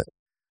alien planet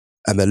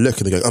and they're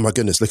looking, they go, oh my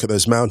goodness, look at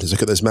those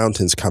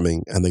mountains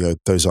coming. And they go,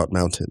 those aren't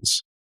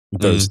mountains.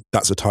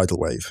 That's a tidal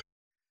wave.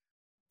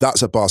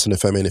 That's what Barcelona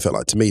Femení felt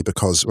like to me,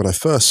 because when I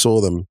first saw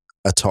them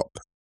atop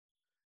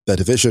their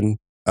division,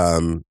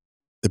 the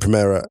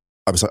Primera,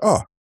 I was like,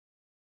 oh,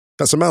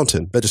 that's a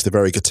mountain. They're just a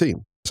very good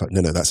team. It's like,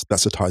 no,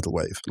 that's a tidal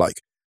wave. Like,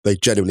 they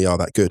genuinely are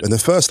that good. And the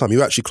first time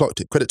you actually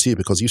clocked it, credit to you,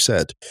 because you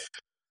said,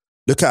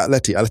 look at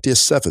Atleti. Atleti is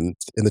 7th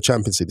in the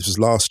Champions League. This was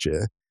last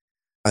year.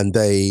 And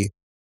they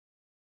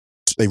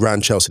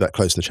ran Chelsea that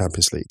close in the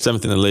Champions League.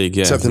 7th in the league,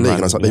 yeah. 7th in the league.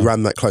 And I was like, they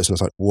ran that close. And I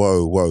was like,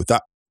 whoa,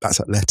 that's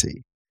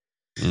Atleti.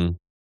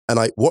 And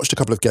I watched a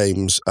couple of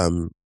games,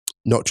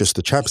 not just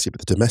the Champions League,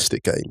 but the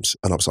domestic games.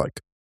 And I was like,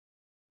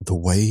 the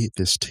way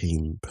this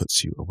team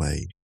puts you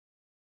away.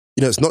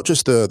 It's not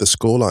just the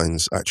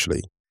scorelines,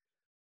 actually.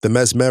 The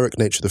mesmeric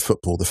nature of the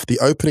football. The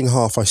opening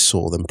half, I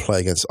saw them play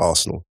against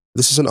Arsenal.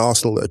 This is an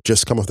Arsenal that had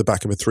just come off the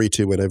back of a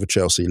 3-2 win over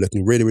Chelsea,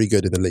 looking really, really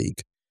good in the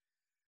league.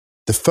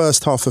 The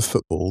first half of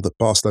football that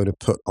Barcelona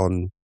put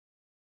on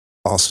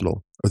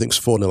Arsenal, I think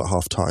it was 4-0 at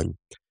half time.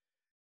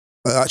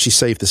 I actually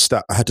saved the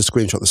stat. I had to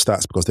screenshot the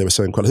stats because they were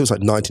so incredible. It was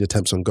like 19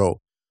 attempts on goal.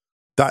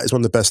 That is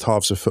one of the best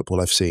halves of football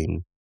I've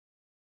seen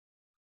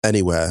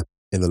anywhere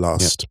in the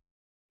last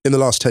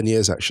 10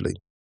 years, actually.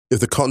 If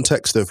the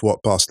context of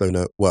what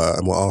Barcelona were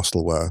and what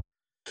Arsenal were,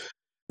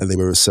 and they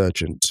were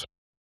resurgent.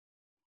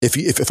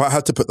 If I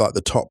had to put like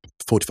the top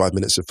 45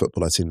 minutes of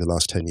football I've seen in the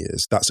last 10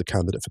 years, that's a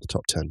candidate for the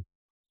top 10.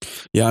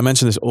 Yeah, I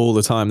mention this all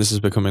the time. This is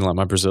becoming like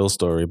my Brazil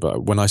story,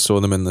 but when I saw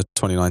them in the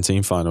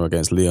 2019 final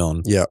against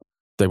Lyon,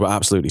 they were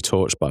absolutely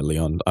torched by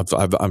Lyon.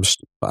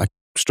 I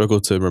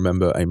struggle to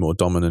remember a more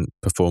dominant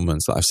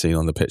performance that I've seen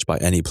on the pitch by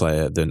any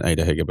player than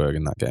Ada Hegerberg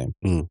in that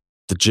game.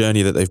 The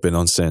journey that they've been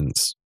on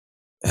since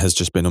has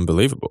just been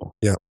unbelievable.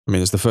 Yeah. I mean,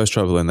 it's the first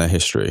treble in their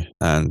history,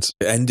 and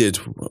it ended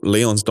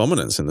Lyon's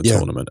dominance in the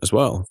tournament as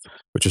well,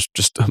 which is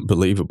just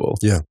unbelievable.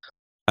 Yeah.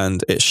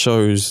 And it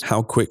shows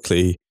how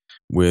quickly,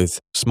 with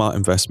smart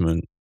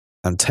investment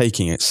and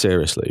taking it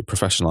seriously,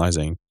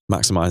 professionalizing,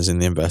 maximizing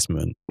the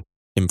investment,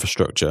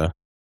 infrastructure,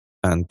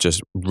 and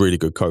just really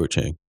good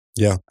coaching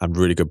and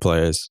really good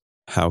players,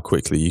 how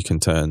quickly you can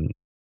turn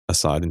a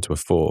side into a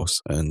force.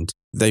 And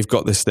they've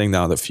got this thing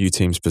now that few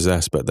teams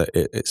possess, but that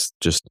it's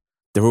just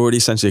they're already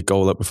essentially a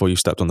goal up before you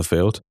stepped on the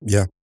field.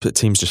 Yeah. But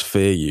teams just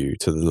fear you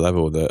to the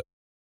level that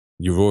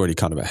you're already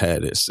kind of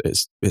ahead.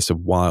 It's a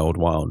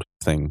wild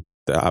thing.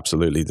 They're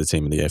absolutely the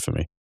team of the year for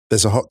me.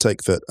 There's a hot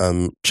take that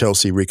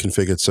Chelsea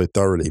reconfigured so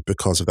thoroughly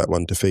because of that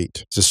one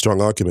defeat. It's a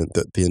strong argument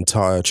that the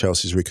entire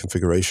Chelsea's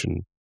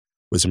reconfiguration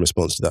was in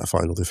response to that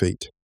final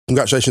defeat.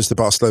 Congratulations to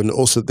Barcelona.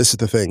 Also, this is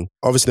the thing.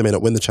 Obviously, they may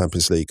not win the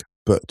Champions League,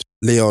 but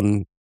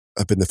Lyon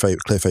have been the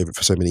clear favourite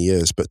for so many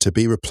years. But to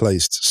be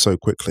replaced so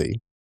quickly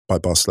by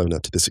Barcelona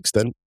to this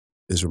extent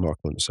is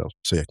remarkable in itself.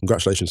 So yeah,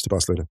 congratulations to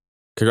Barcelona.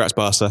 Congrats,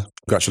 Barca.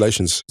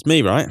 Congratulations. It's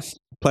me, right?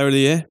 Player of the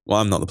year? Well,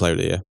 I'm not the player of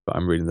the year, but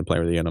I'm reading the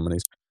player of the year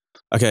nominees.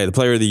 Okay, the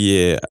player of the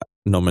year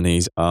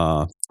nominees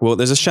are... Well,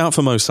 there's a shout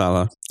for Mo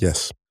Salah.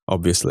 Yes.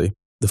 Obviously.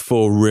 The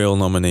 4 real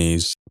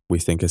nominees we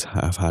think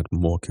have had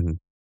more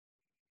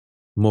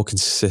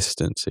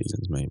consistent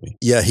seasons, maybe.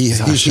 Yeah, is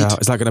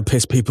that going to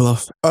piss people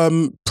off?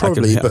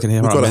 Probably, but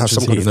we've got to have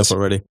some kind of up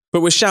already. But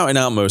we're shouting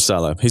out Mo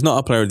Salah. He's not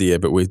our player of the year,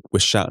 but we're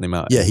shouting him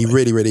out. Yeah, anyway. He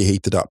really, really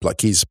heated up.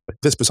 Like he's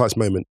this precise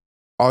moment,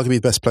 arguably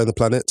the best player on the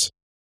planet.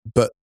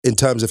 But in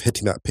terms of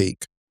hitting that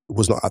peak,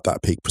 was not at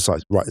that peak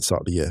precise right at the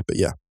start of the year. But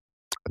yeah,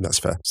 and that's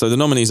fair. So the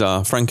nominees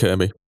are Frank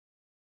Kirby,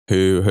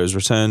 who has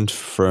returned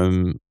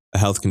from a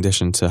health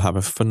condition to have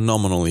a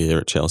phenomenal year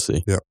at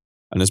Chelsea. Yeah.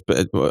 And is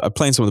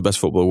playing some of the best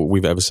football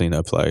we've ever seen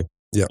her play.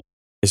 Yeah.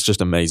 It's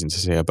just amazing to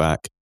see her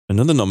back.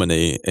 Another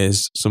nominee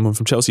is someone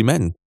from Chelsea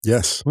men.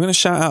 Yes. We're going to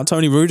shout out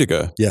Tony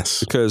Rudiger.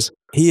 Yes. Because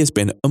he has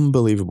been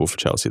unbelievable for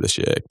Chelsea this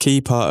year. Key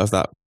part of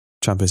that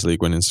Champions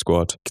League winning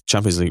squad,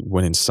 Champions League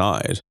winning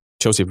side.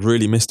 Chelsea have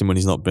really missed him when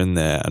he's not been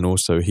there. And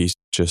also he's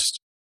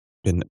just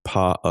been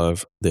part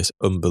of this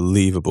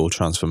unbelievable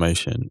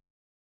transformation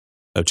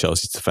of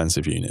Chelsea's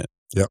defensive unit.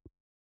 Yep.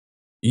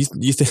 You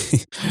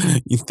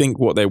think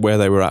where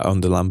they were at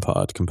under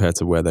Lampard compared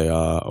to where they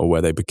are or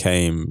where they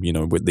became,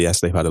 with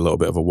they've had a little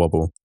bit of a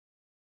wobble.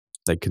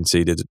 They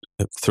conceded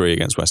 3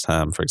 against West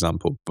Ham, for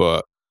example,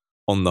 but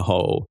on the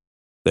whole,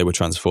 they were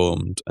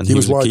transformed. And he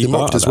was widely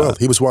mocked as well.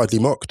 He was widely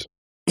mocked.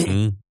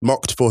 Mm.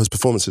 Mocked for his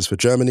performances for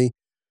Germany,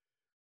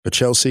 for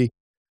Chelsea,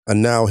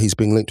 and now he's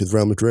being linked with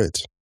Real Madrid.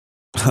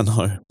 I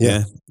know.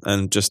 Yeah.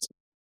 And just,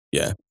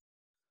 yeah.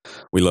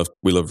 We love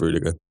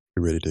Rudiger.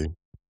 We really do.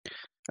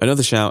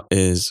 Another shout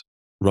is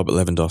Robert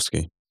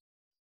Lewandowski,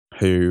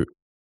 who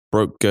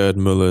broke Gerd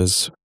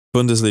Muller's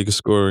Bundesliga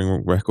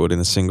scoring record in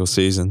a single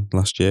season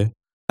last year.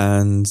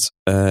 And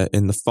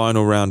in the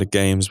final round of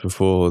games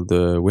before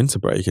the winter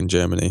break in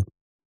Germany,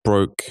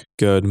 broke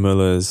Gerd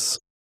Muller's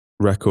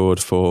record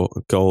for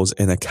goals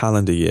in a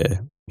calendar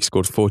year. He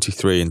scored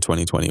 43 in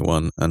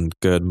 2021, and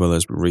Gerd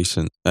Muller's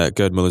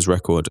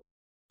record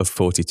of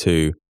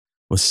 42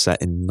 was set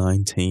in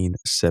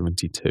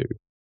 1972.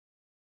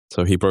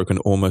 So he broke an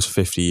almost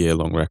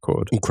 50-year-long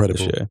record. Incredible.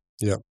 This year.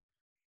 Yeah.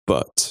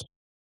 But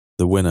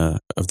the winner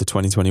of the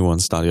 2021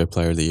 Stadio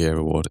Player of the Year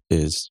award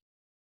is...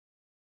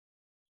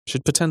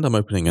 Should pretend I'm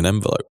opening an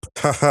envelope.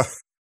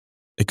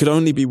 It could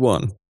only be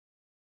one.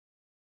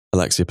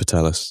 Alexia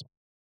Putellas.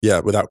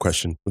 Yeah, without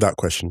question.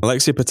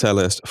 Alexia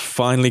Putellas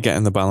finally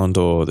getting the Ballon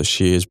d'Or that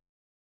she has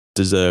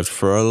deserved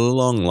for a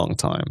long, long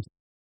time.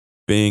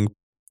 Being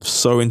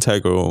so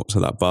integral to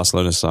that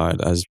Barcelona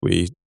side, as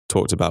we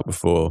talked about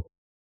before.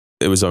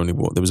 There was only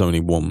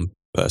one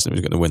person who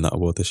was going to win that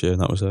award this year,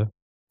 and that was her.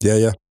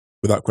 Yeah,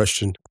 without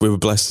question. We were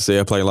blessed to see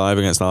her play live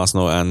against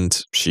Arsenal, and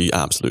she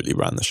absolutely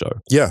ran the show.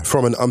 Yeah,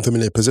 from an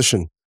unfamiliar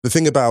position. The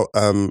thing about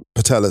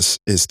Putellas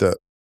is that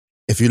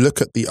if you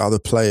look at the other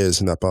players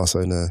in that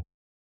Barcelona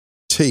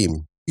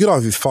team, you could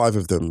argue 5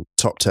 of them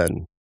top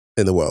 10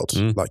 in the world,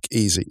 like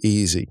easy.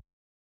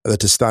 And then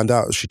to stand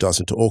out as she does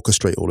and to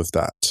orchestrate all of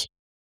that.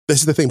 This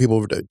is the thing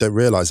people don't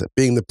realise, that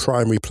being the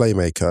primary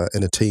playmaker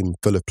in a team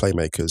full of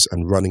playmakers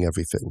and running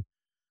everything,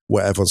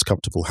 where everyone's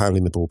comfortable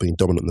handling the ball, being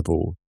dominant on the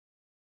ball,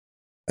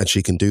 and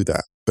she can do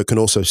that, but can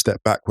also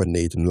step back when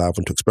needed and allow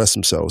them to express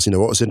themselves.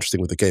 What was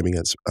interesting with the game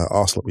against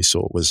Arsenal we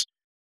saw was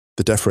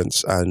the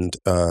deference and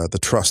the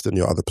trust in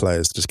your other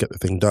players to just get the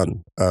thing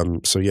done.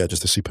 So yeah,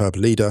 just a superb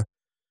leader,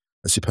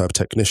 a superb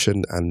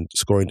technician, and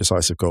scoring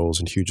decisive goals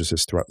and huge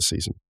assists throughout the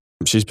season.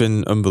 She's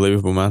been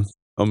unbelievable, man.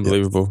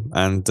 Unbelievable.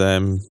 Yeah.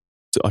 And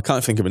I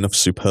can't think of enough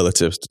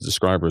superlatives to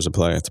describe her as a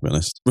player, to be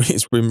honest.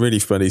 It's been really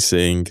funny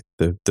seeing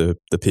the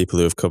people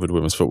who have covered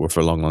women's football for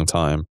a long, long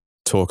time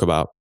talk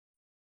about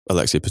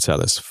Alexia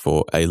Putellas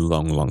for a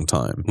long, long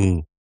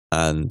time.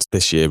 And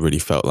this year really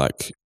felt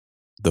like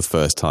the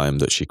first time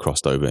that she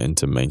crossed over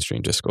into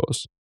mainstream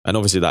discourse. And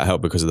obviously that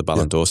helped because of the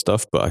Ballon d'Or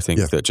stuff, but I think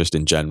that just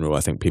in general, I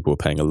think people were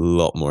paying a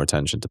lot more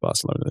attention to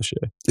Barcelona this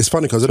year. It's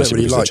funny because I don't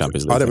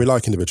really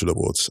like individual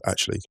awards,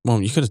 actually.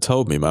 Well, you could have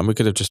told me, man. We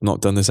could have just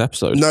not done this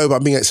episode. No, but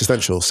I'm being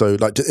existential. So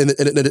like in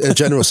a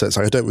general sense,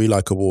 like, I don't really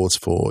like awards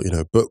for,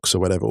 books or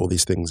whatever, all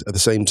these things. At the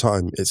same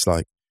time, it's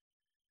like,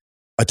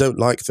 I don't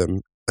like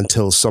them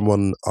until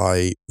someone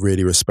I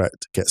really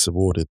respect gets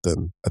awarded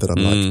them. And then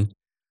I'm like,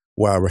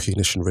 wow,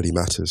 recognition really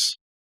matters.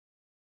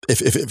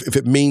 If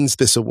it means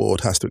this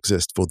award has to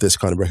exist for this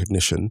kind of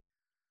recognition,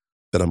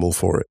 then I'm all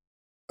for it.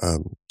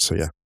 So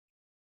yeah,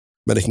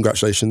 many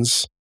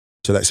congratulations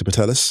to Alexia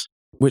Putellas.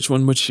 Which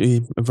one would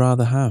she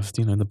rather have?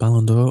 Do you know, the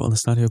Ballon d'Or or the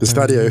Stadio? The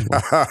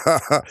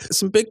Stadio.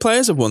 Some big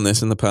players have won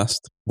this in the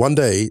past. One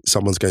day,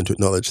 someone's going to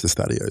acknowledge the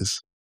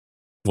Stadios.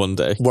 One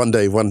day, and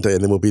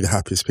then we'll be the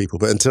happiest people.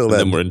 But until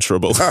then we're in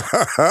trouble.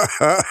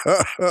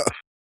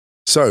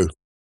 So,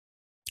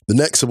 the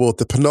next award,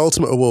 the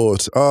penultimate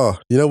award. Oh,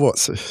 you know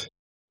what?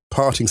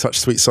 Parting such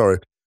sweet sorrow.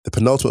 The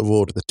penultimate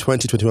award of the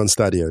 2021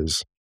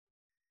 Stadios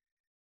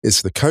is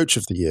for the Coach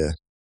of the Year.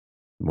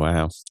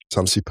 Wow.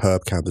 Some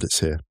superb candidates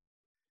here.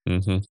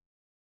 Mm-hmm.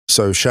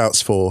 So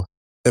shouts for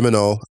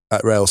Imanol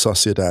at Real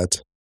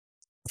Sociedad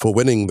for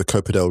winning the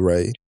Copa del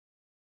Rey,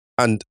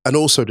 and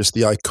also just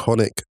the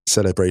iconic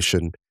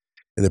celebration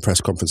in the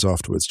press conference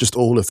afterwards. Just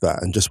all of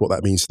that, and just what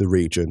that means to the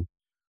region,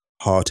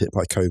 hard hit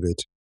by COVID,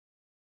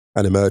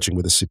 and emerging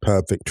with a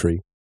superb victory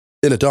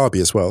in a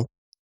derby as well.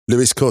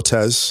 Luis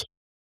Cortez,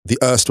 the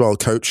erstwhile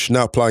coach,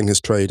 now plying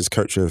his trade as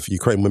coach of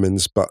Ukraine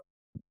women's, but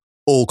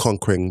all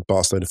conquering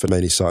Barcelona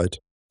Femen's side.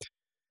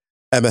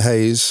 Emma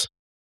Hayes,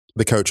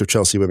 the coach of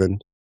Chelsea women,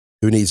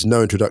 who needs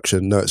no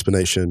introduction, no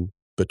explanation,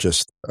 but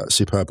just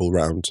superb all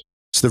round.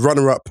 So the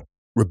runner-up,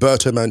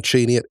 Roberto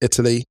Mancini at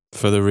Italy.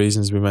 For the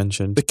reasons we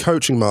mentioned. The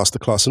coaching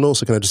masterclass. And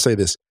also, can I just say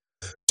this?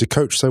 To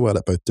coach so well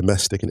at both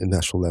domestic and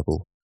international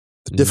level,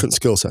 the different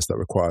skill sets that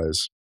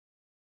requires,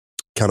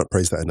 cannot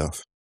praise that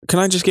enough. Can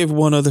I just give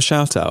one other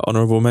shout-out,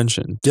 honourable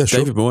mention? Yeah, sure.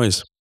 David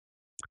Moyes.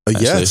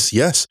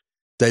 Yes.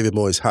 David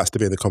Moyes has to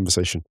be in the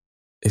conversation.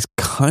 It's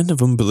kind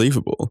of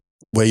unbelievable.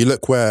 Where you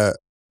look where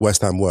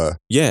West Ham were.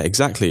 Yeah,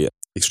 exactly.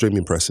 Extremely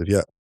impressive,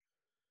 yeah.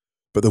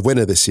 But the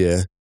winner this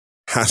year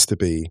has to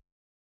be,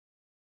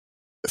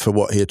 for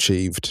what he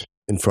achieved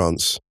in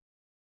France,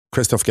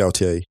 Christophe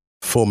Galtier,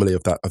 formerly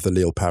of the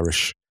Lille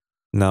parish.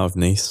 Now of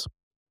Nice.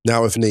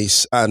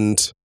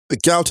 And the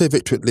Galtier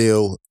victory at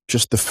Lille,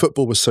 just the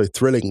football was so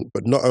thrilling,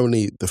 but not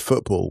only the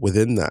football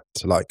within that,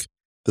 like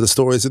the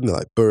stories in there,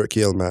 like Burak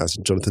Yilmaz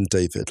and Jonathan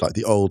David, like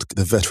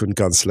the veteran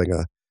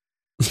gunslinger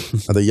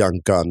and the young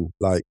gun,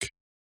 like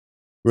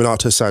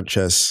Renato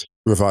Sanchez,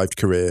 revived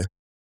career,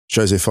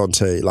 Jose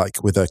Fonte,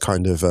 like with a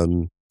kind of,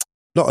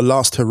 not a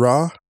last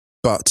hurrah,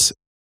 but,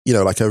 you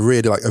know, like a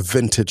really like a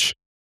vintage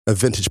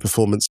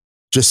performance.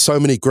 Just so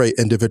many great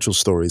individual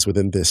stories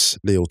within this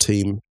Lille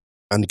team,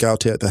 and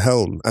Galtier at the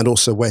helm, and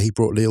also where he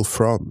brought Lille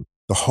from.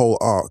 The whole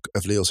arc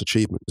of Lille's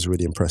achievement was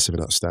really impressive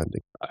and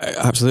outstanding.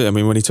 Absolutely. I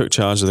mean, when he took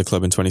charge of the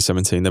club in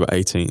 2017, they were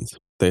 18th.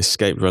 They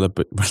escaped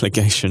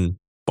relegation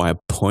by a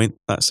point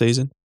that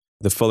season.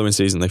 The following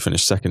season, they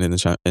finished second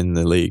in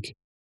the league.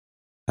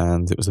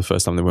 And it was the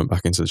first time they went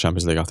back into the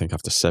Champions League, I think,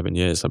 after 7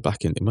 years. So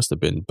it must have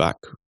been back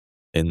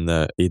in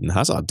the Eden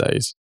Hazard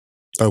days.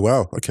 Oh,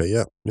 wow. Okay,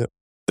 yeah.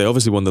 They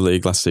obviously won the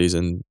league last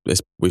season.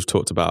 We've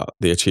talked about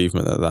the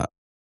achievement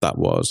that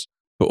was.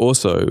 But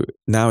also,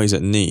 now he's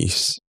at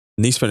Nice.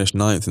 Nice finished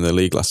 9th in the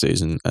league last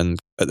season, and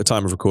at the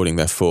time of recording,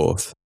 they're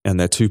 4th, and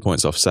they're 2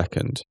 points off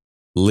second.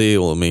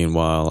 Lille,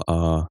 meanwhile,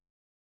 are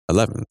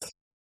 11th.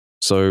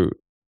 So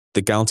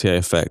the Galtier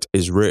effect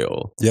is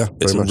real. Yeah,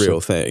 it's a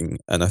real thing.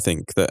 And I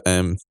think that,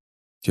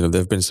 there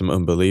have been some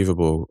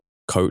unbelievable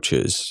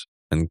coaches,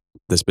 and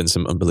there's been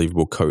some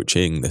unbelievable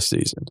coaching this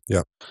season.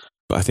 Yeah.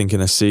 But I think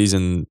in a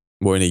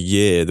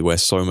year where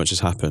so much has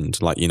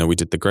happened, like, we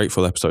did the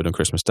Grateful episode on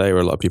Christmas Day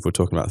where a lot of people were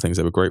talking about things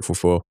they were grateful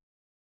for.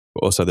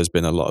 But also there's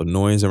been a lot of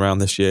noise around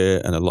this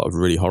year and a lot of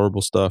really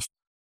horrible stuff.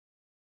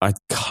 I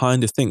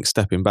kind of think,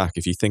 stepping back,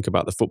 if you think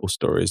about the football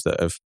stories that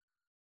have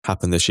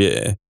happened this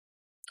year,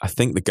 I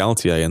think the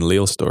Galtier and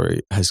Lille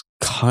story has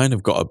kind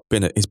of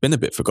it's been a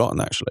bit forgotten,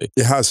 actually.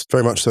 It has,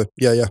 very much so.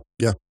 Yeah.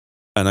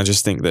 And I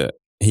just think that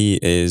he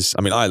is,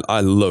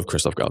 I love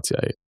Christophe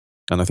Galtier.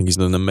 And I think he's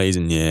done an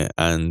amazing year,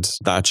 and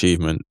that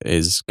achievement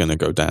is going to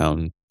go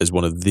down as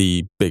one of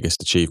the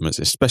biggest achievements,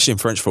 especially in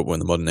French football in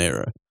the modern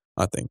era,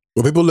 I think.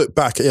 Well, people look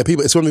back. Yeah,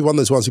 it's going to be one of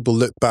those ones people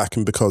look back,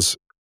 and because,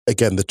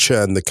 again, the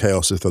churn, the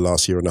chaos of the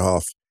last year and a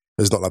half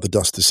is not like the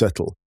dust to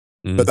settle.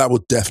 Mm. But that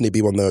will definitely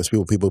be one of those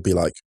people will be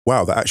like,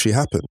 wow, that actually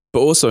happened.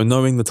 But also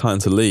knowing the time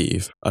to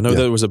leave. I know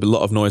there was a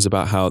lot of noise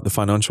about how the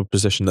financial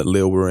position that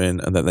Lille were in,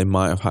 and that they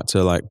might have had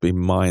to be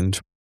mined.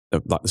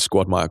 Like the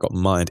squad might have got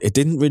mined. It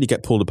didn't really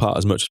get pulled apart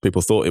as much as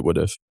people thought it would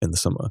have in the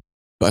summer.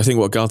 But I think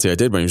what Galtier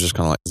did when he was just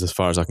kind of like, as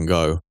far as I can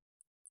go,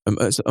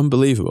 it's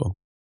unbelievable.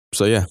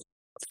 So yeah,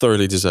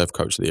 thoroughly deserved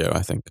Coach of the Year,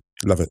 I think.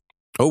 Love it.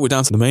 Oh, we're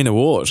down to the main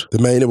award. The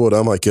main award,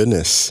 oh my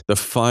goodness. The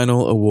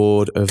final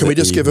award of the evening. Can we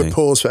just give a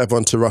pause for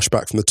everyone to rush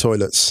back from the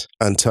toilets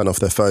and turn off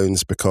their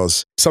phones,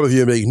 because some of you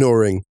have been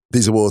ignoring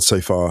these awards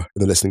so far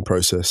in the listening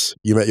process.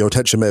 Your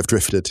attention may have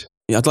drifted.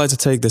 I'd like to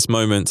take this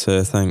moment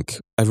to thank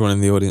everyone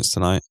in the audience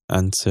tonight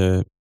and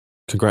to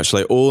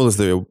congratulate all of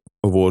the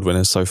award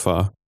winners so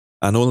far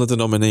and all of the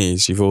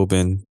nominees. You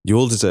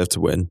all deserve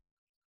to win,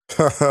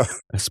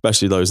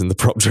 especially those in the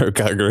prop joke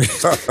category.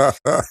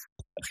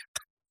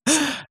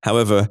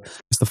 However,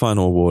 it's the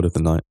final award of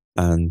the night,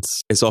 and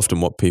it's often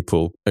what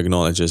people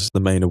acknowledge as the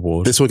main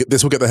award. This will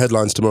get the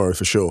headlines tomorrow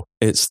for sure.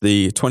 It's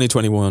the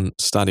 2021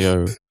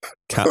 Stadio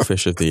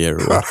Catfish of the Year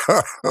award.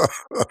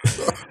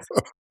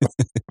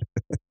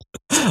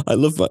 I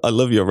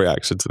love your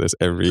reaction to this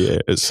every year.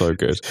 It's so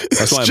good.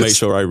 That's why I make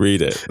sure I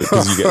read it,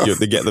 because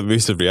they get the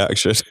boost of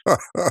reaction.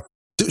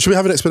 Should we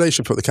have an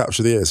explanation for what the Catfish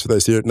of the Year is, for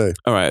those who don't know?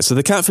 All right. So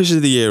the Catfish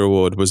of the Year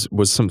award was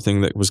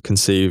something that was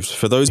conceived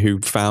for those who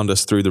found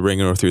us through the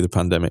Ringer or through the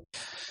pandemic.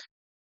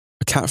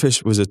 A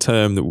catfish was a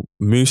term that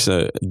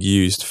Musa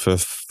used for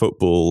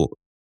football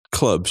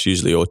clubs,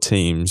 usually, or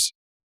teams,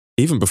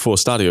 even before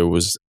Stadio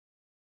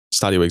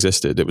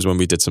existed. It was when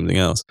we did something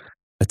else.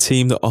 A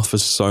team that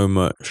offers so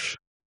much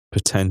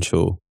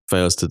potential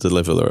fails to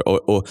deliver,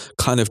 or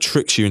kind of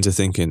tricks you into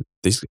thinking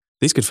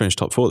these could finish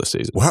top 4 this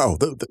season. Wow.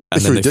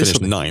 And then they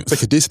finished 9th.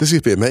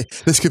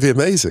 This could be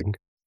amazing.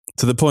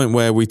 To the point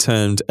where we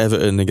termed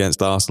Everton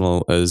against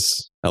Arsenal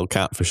as El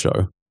Catfish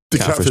Show. The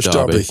Catfish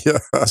Derby. Yeah.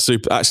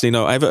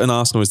 Everton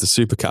Arsenal is the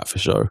Super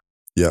Catfish Show.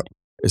 Yeah.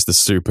 It's the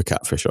Super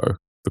Catfish Show,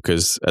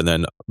 and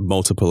then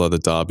multiple other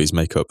derbies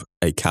make up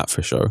a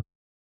Catfish Show.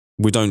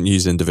 We don't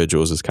use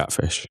individuals as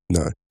catfish.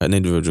 No. An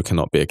individual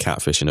cannot be a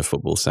catfish in a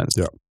football sense.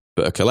 Yeah.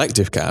 But a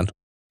collective can.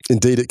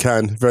 Indeed it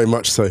can, very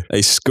much so.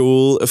 A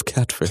school of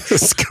catfish. A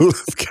school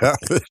of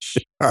catfish.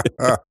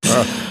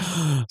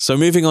 So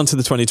moving on to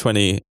the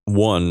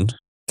 2021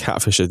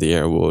 Catfish of the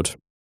Year award.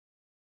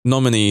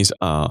 Nominees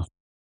are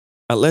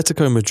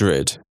Atletico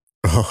Madrid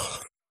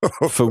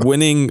for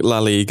winning La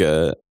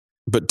Liga,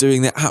 but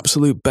doing their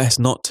absolute best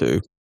not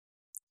to.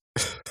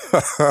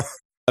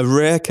 A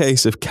rare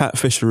case of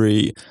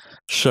catfishery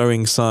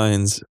showing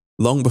signs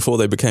long before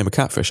they became a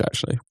catfish,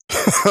 actually.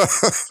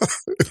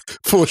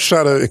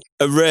 Foreshadowing.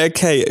 A rare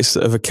case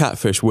of a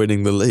catfish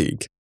winning the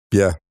league.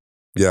 Yeah,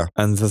 yeah.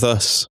 And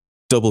thus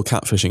double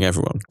catfishing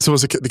everyone. So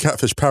was it the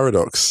catfish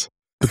paradox?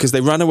 Because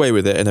they ran away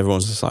with it and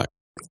everyone's just like,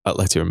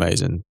 Atleti are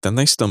amazing. Then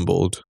they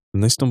stumbled,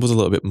 and they stumbled a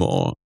little bit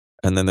more.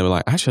 And then they were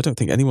like, actually, I don't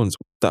think anyone's...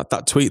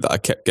 That tweet that I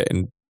kept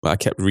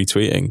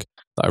retweeting,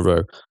 that I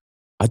wrote,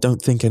 I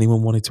don't think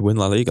anyone wanted to win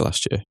La Liga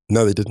last year.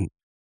 No, they didn't.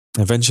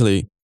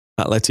 Eventually,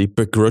 Atleti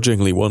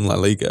begrudgingly won La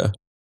Liga,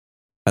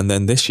 and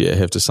then this year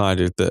have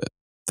decided that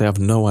they have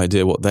no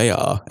idea what they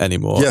are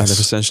anymore. Yes. And they've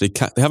essentially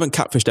they haven't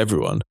catfished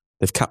everyone;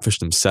 they've catfished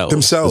themselves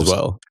as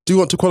well. Do you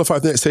want to qualify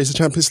for the next stage of the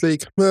Champions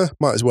League?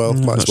 Might as well.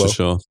 Not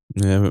sure.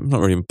 Yeah, we're not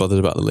really bothered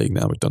about the league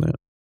now. We've done it.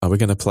 Are we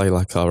going to play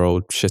like our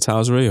old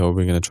shithousery, or are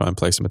we going to try and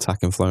play some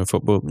attacking, flowing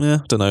football? Yeah,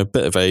 I don't know.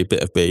 Bit of A,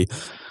 bit of B.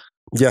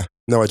 Yeah,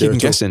 no idea.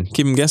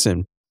 Keep them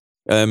guessing.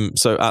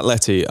 So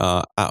Atleti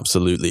are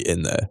absolutely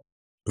in there.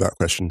 Without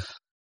question.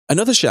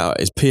 Another shout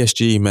is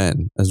PSG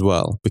men as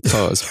well,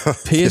 because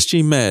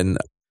PSG men,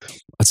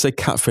 I'd say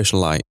catfish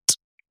light.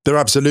 They're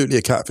absolutely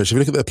a catfish. If you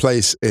look at their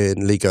place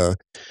in Liga,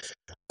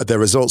 their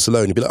results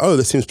alone, you'd be like, oh,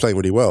 this team's playing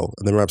really well.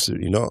 And they're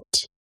absolutely not.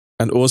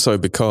 And also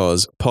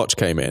because Poch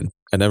came in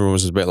and everyone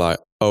was a bit like,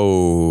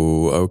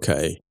 oh,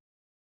 okay,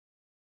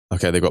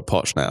 they've got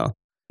Poch now.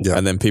 Yeah.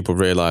 And then people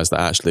realised that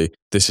actually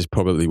this is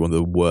probably one of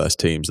the worst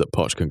teams that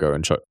Poch can go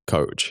and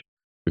coach,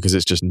 because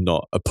it's just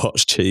not a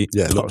Poch team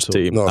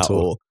at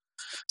all.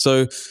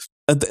 So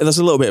there's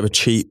a little bit of a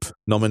cheap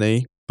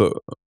nominee, but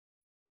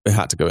it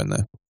had to go in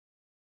there.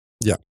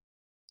 Yeah.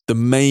 The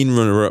main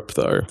runner-up,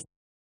 though.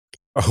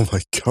 Oh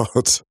my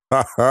God.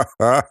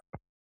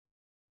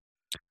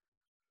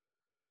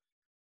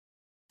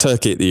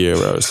 Turkey at the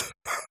Euros.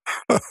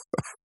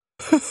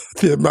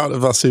 The amount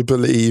of us who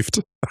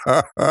believed.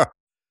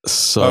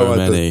 So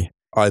many.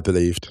 I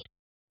believed.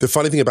 The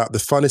funniest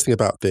thing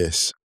about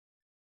this,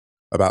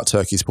 about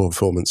Turkey's poor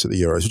performance at the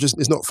Euros, which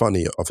is not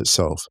funny of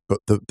itself, but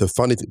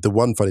the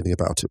one funny thing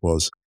about it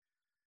was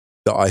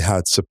that I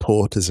had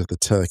supporters of the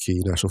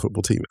Turkey national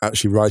football team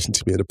actually writing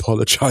to me and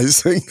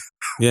apologising.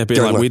 Yeah,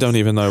 being like, we don't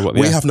even know what...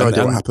 We have no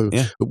idea what happened.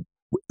 Yeah.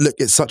 Look,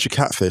 it's such a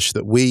catfish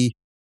that we've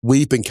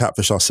been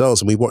catfished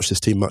ourselves, and we watch this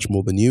team much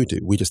more than you do.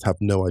 We just have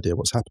no idea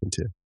what's happened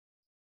here.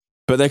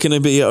 But there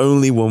can be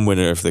only one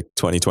winner of the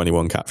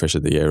 2021 Catfish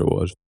of the Year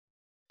award.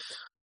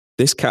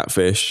 This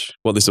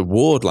this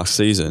award last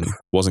season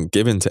wasn't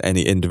given to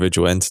any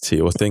individual entity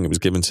or thing. It was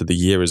given to the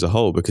year as a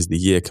whole, because the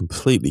year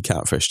completely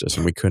catfished us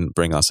and we couldn't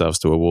bring ourselves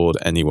to award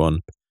anyone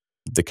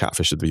the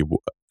Catfish of the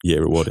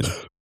Year award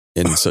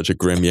in such a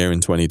grim year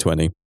in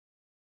 2020.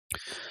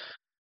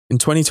 In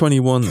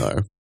 2021, though,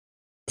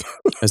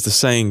 as the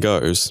saying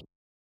goes,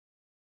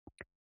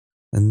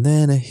 and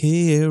then a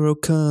hero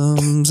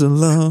comes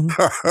along.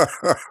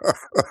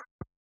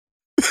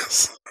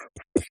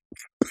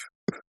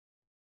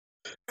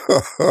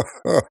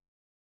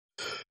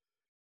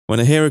 When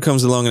a hero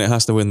comes along and it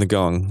has to win the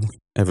gong,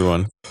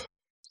 everyone,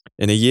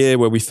 in a year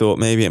where we thought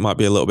maybe it might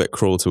be a little bit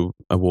cruel to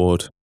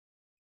award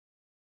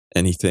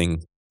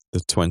anything,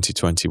 the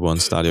 2021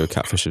 Stadio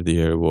Catfish of the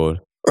Year award,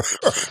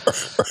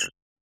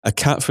 a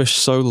catfish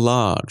so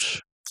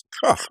large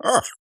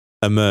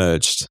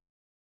emerged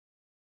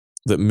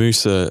that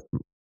Musa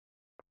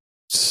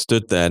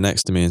stood there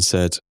next to me and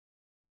said,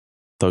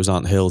 "Those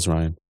aren't hills,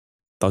 Ryan.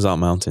 Those aren't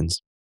mountains."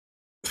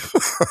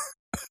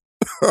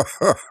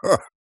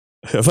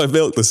 Have I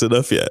milked this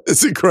enough yet?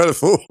 It's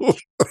incredible.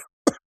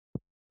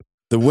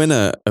 The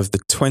winner of the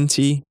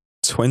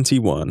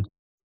 2021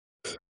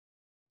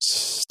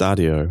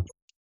 Stadio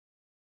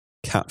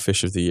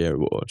Catfish of the Year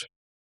award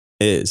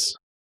is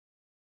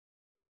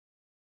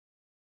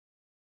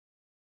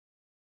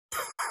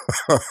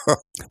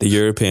the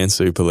European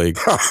Super League.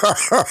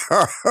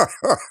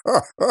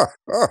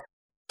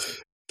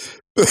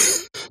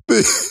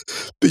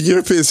 The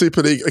European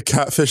Super League, a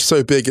catfish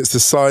so big it's the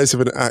size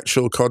of an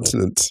actual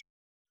continent.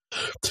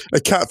 A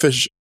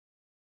catfish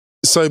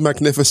so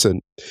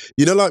magnificent.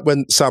 You know, like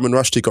when Salman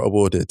Rushdie got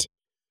awarded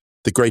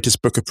the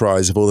greatest Booker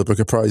Prize of all the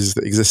Booker Prizes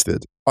that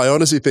existed. I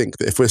honestly think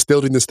that if we're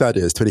still doing the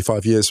Stadios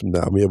 25 years from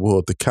now and we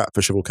award the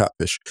catfish of all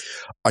catfish,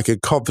 I can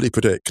confidently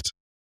predict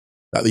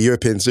that the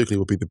European Super League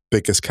will be the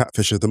biggest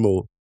catfish of them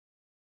all.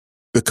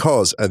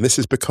 Because, and this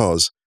is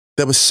because,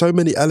 there were so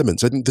many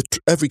elements. I think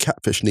every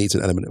catfish needs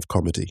an element of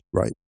comedy,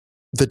 right?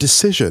 The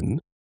decision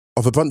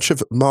of a bunch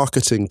of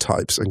marketing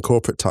types and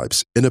corporate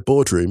types in a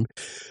boardroom,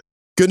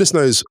 goodness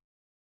knows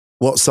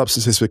what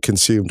substances were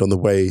consumed on the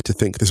way to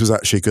think this was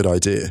actually a good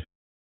idea.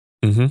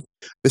 Mm-hmm.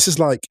 This is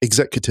like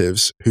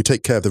executives who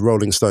take care of the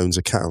Rolling Stones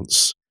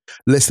accounts,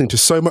 listening to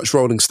so much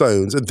Rolling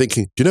Stones and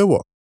thinking, do you know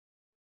what?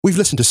 We've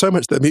listened to so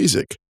much of their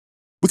music.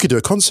 We could do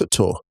a concert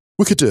tour.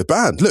 We could do a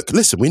band. Look,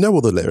 listen, we know all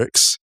the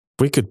lyrics.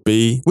 We could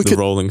be the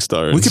Rolling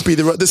Stones. We could be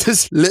this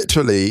is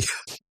literally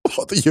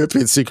what the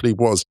European Super League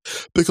was.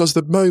 Because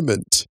the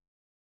moment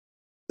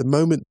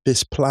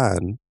this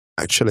plan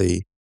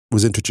actually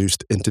was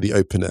introduced into the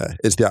open air,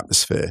 into the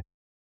atmosphere,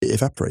 it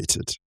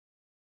evaporated.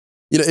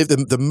 You know,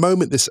 the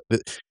moment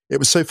it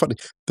was so funny.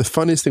 The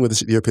funniest thing with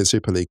the European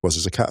Super League was,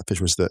 as a catfish,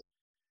 was that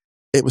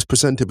it was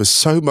presented with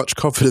so much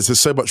confidence and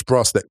so much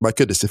brass neck. My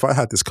goodness, if I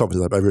had this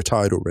confidence, I'd be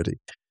retired already.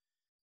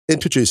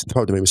 Introduced into the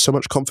public domain with so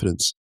much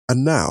confidence.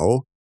 And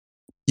now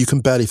you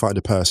can barely find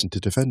a person to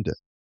defend it.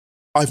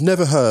 I've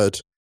never heard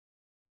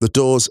the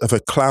doors of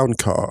a clown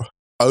car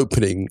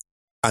opening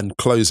and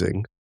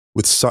closing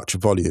with such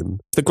volume.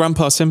 The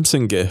Grandpa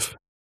Simpson gif.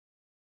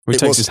 He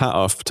takes his hat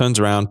off, turns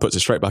around, puts it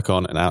straight back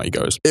on, and out he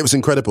goes. It was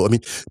incredible. I mean,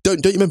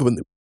 don't you remember when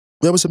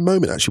there was a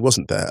moment, actually,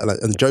 wasn't there?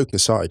 And joking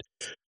aside,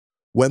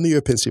 when the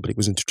European Super League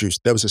was introduced,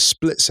 there was a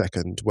split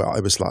second where I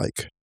was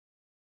like,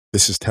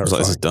 this is terrifying. I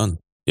was like, this is done.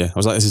 Yeah, I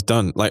was like, this is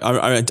done. Like,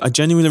 I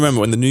genuinely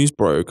remember when the news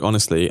broke,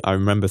 honestly, I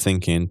remember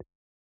thinking,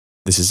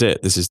 this is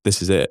it. This is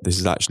it. This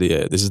is actually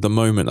it. This is the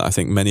moment that I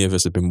think many of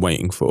us have been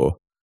waiting for,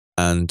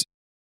 and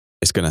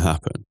it's going to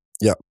happen.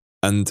 Yeah.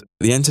 And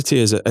the entity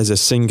as a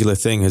singular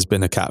thing has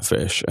been a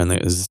catfish, and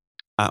it is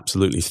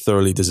absolutely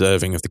thoroughly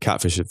deserving of the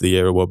Catfish of the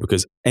Year award,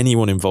 because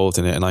anyone involved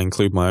in it, and I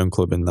include my own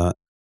club in that,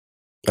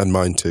 and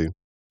mine too,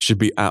 should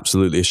be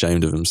absolutely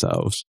ashamed of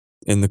themselves.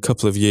 In the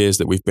couple of years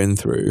that we've been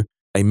through,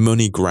 a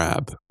money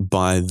grab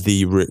by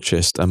the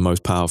richest and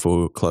most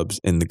powerful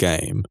clubs in the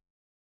game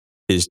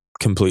is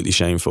completely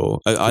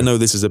shameful. I know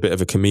this is a bit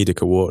of a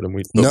comedic award, and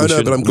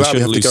but I'm glad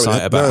we have to go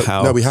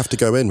in. We have to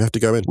go in. We have to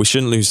go in. We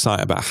shouldn't lose sight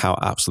about how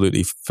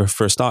absolutely,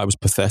 for a start, it was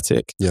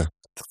pathetic. Yeah.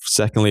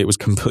 Secondly, it was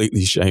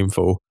completely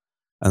shameful.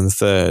 And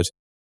third,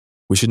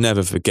 we should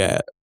never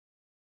forget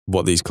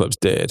what these clubs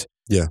did.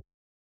 Yeah.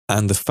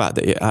 And the fact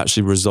that it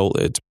actually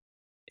resulted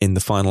in the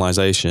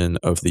finalisation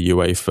of the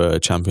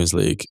UEFA Champions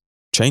League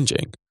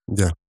changing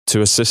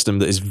to a system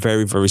that is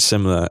very, very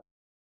similar,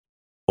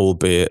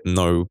 albeit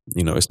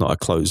it's not a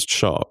closed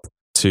shop,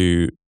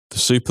 to the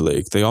Super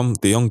League.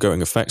 The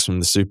ongoing effects from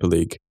the Super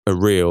League are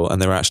real, and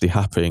they're actually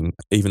happening,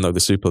 even though the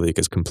Super League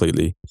has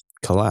completely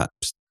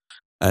collapsed.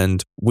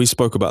 And we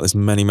spoke about this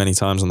many, many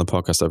times on the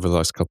podcast over the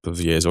last couple of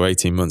years, or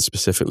 18 months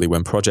specifically,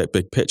 when Project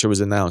Big Picture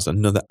was announced,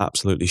 another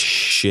absolutely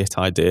shit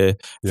idea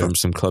from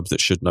some clubs that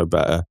should know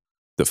better.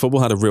 That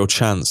football had a real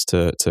chance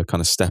to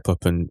kind of step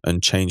up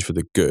and change for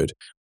the good.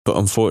 But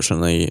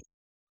unfortunately,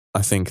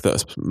 I think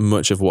that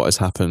much of what has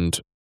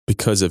happened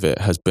because of it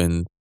has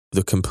been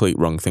the complete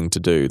wrong thing to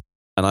do.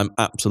 And I'm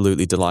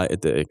absolutely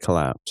delighted that it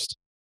collapsed.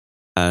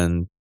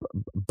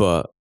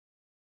 But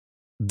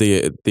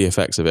the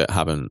effects of it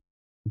haven't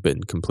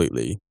been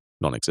completely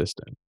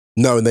non-existent.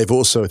 No, and they've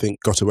also, I think,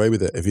 got away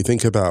with it. If you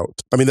think about,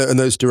 and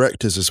those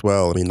directors as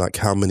well, like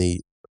how many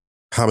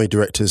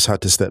directors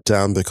had to step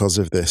down because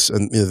of this,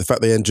 and the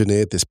fact they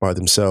engineered this by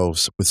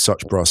themselves with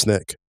such brass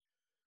neck.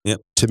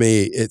 Yep. To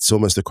me, it's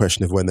almost a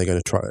question of when they're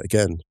going to try it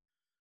again.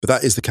 But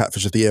that is the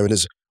Catfish of the Year, and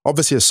is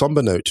obviously a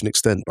somber note to an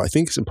extent, but I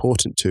think it's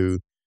important to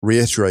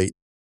reiterate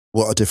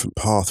what a different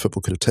path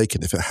football could have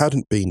taken if it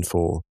hadn't been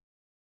for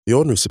the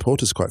ordinary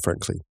supporters, quite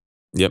frankly.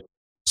 Yep.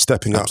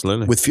 Stepping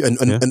Absolutely. up with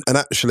and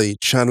actually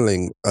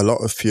channeling a lot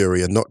of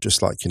fury, and not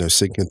just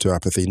sinking into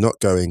apathy, not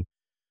going,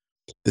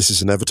 this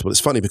is inevitable. It's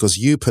funny because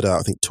you put out,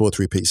 I think, 2 or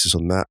 3 pieces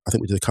on that. I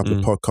think we did a couple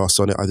of podcasts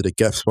on it. I did a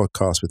guest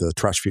podcast with a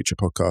Trash Future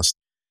podcast.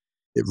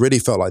 It really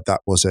felt like that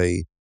was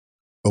a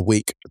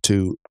week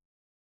to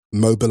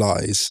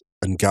mobilize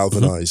and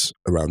galvanize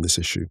around this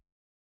issue.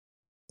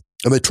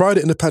 And they tried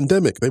it in a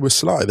pandemic. They were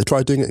sly. They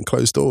tried doing it in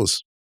closed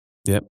doors.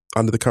 Yep.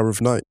 Under the cover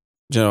of night.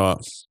 Do you know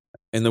what?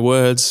 In the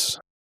words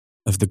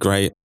of the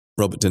great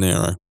Robert De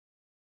Niro,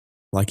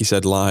 like he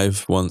said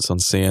live once on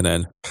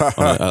CNN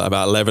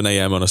about 11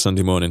 a.m. on a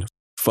Sunday morning,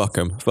 fuck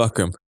 'em.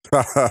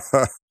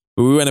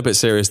 We went a bit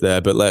serious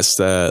there, but let's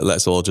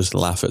all just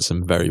laugh at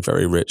some very,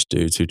 very rich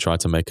dudes who tried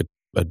to make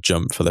a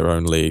jump for their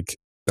own league.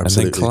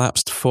 Absolutely. And then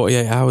collapsed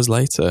 48 hours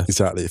later.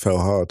 Exactly. It fell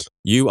hard.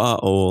 You are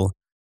all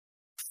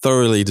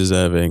thoroughly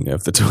deserving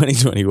of the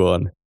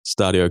 2021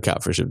 Stadio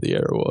Catfish of the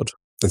Year award.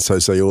 And so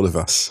say all of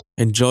us.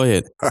 Enjoy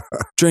it.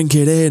 Drink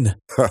it in.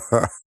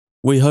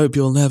 We hope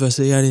you'll never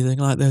see anything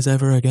like this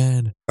ever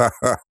again.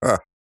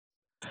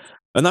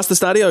 And that's the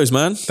Stadios,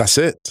 man. That's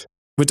it.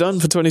 We're done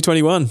for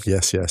 2021.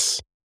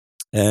 Yes.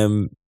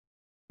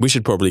 We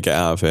should probably get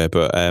out of here,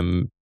 but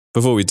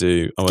before we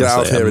do, I want get to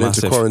out say of here and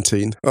into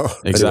quarantine. Oh,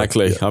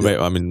 exactly. Anyway,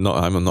 I'm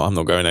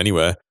not going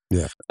anywhere.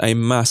 Yeah. A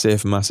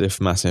massive,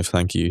 massive, massive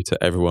thank you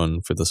to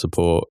everyone for the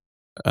support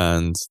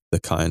and the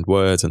kind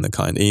words and the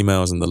kind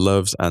emails and the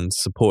loves and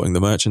supporting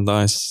the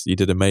merchandise. You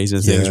did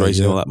amazing things,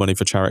 raising all that money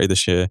for charity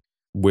this year.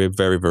 We're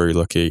very, very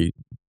lucky.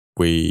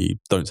 We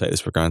don't take this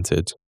for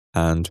granted.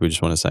 And we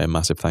just want to say a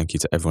massive thank you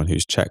to everyone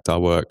who's checked our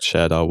work,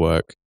 shared our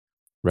work,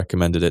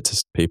 recommended it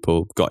to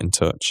people, got in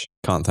touch.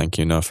 Can't thank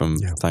you enough. And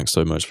thanks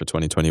so much for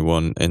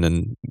 2021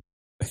 in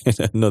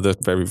another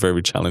very,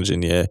 very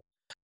challenging year.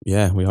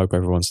 Yeah, we hope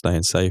everyone's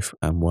staying safe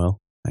and well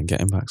and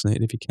getting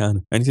vaccinated if you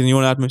can. Anything you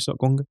want to add, Musok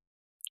Wonga?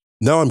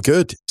 No, I'm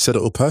good. You said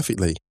it all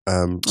perfectly.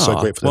 So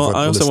grateful. Well,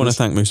 I also want to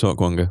thank Musok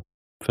Wonga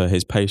for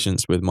his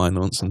patience with my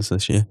nonsense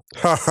this year.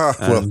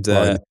 And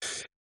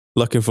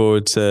looking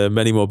forward to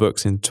many more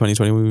books in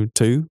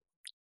 2022.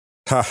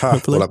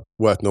 Well, I'm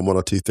working on one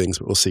or two things,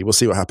 but we'll see. We'll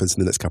see what happens in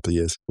the next couple of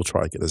years. We'll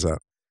try and get those out.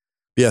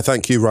 But yeah,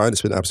 thank you, Ryan.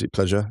 It's been an absolute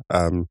pleasure.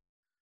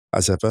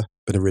 As ever,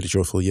 been a really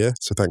joyful year.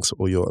 So thanks for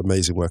all your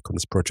amazing work on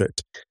this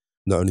project.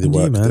 Not only the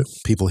work that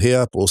people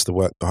hear, but also the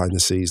work behind the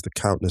scenes, the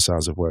countless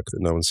hours of work that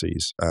no one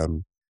sees.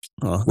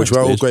 Which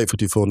we're all grateful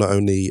to for, not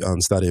only on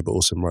Stadio, but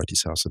also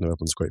Mighty's House. I know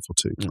everyone's grateful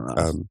too.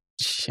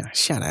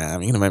 Shut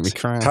up. You're going to make me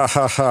cry.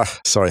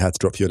 Sorry, I had to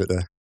drop you in it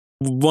there.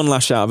 One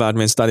last shout of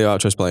admin, Stadio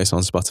Outros Place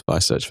on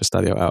Spotify. Search for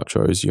Stadio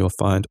Outros. You'll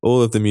find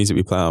all of the music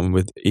we play on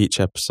with each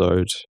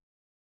episode.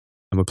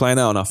 And we're playing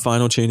out on our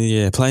final tune of the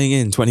year, playing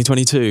in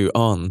 2022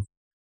 on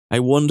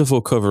a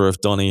wonderful cover of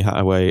Donny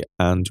Hathaway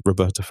and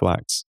Roberta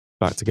Flack's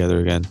Back Together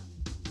Again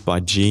by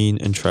Gene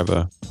and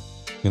Trevor.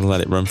 I'm going to let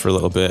it run for a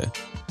little bit.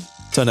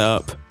 Turn it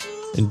up.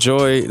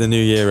 Enjoy the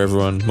new year,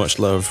 everyone. Much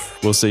love.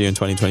 We'll see you in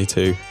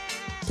 2022.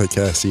 Take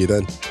care. See you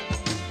then.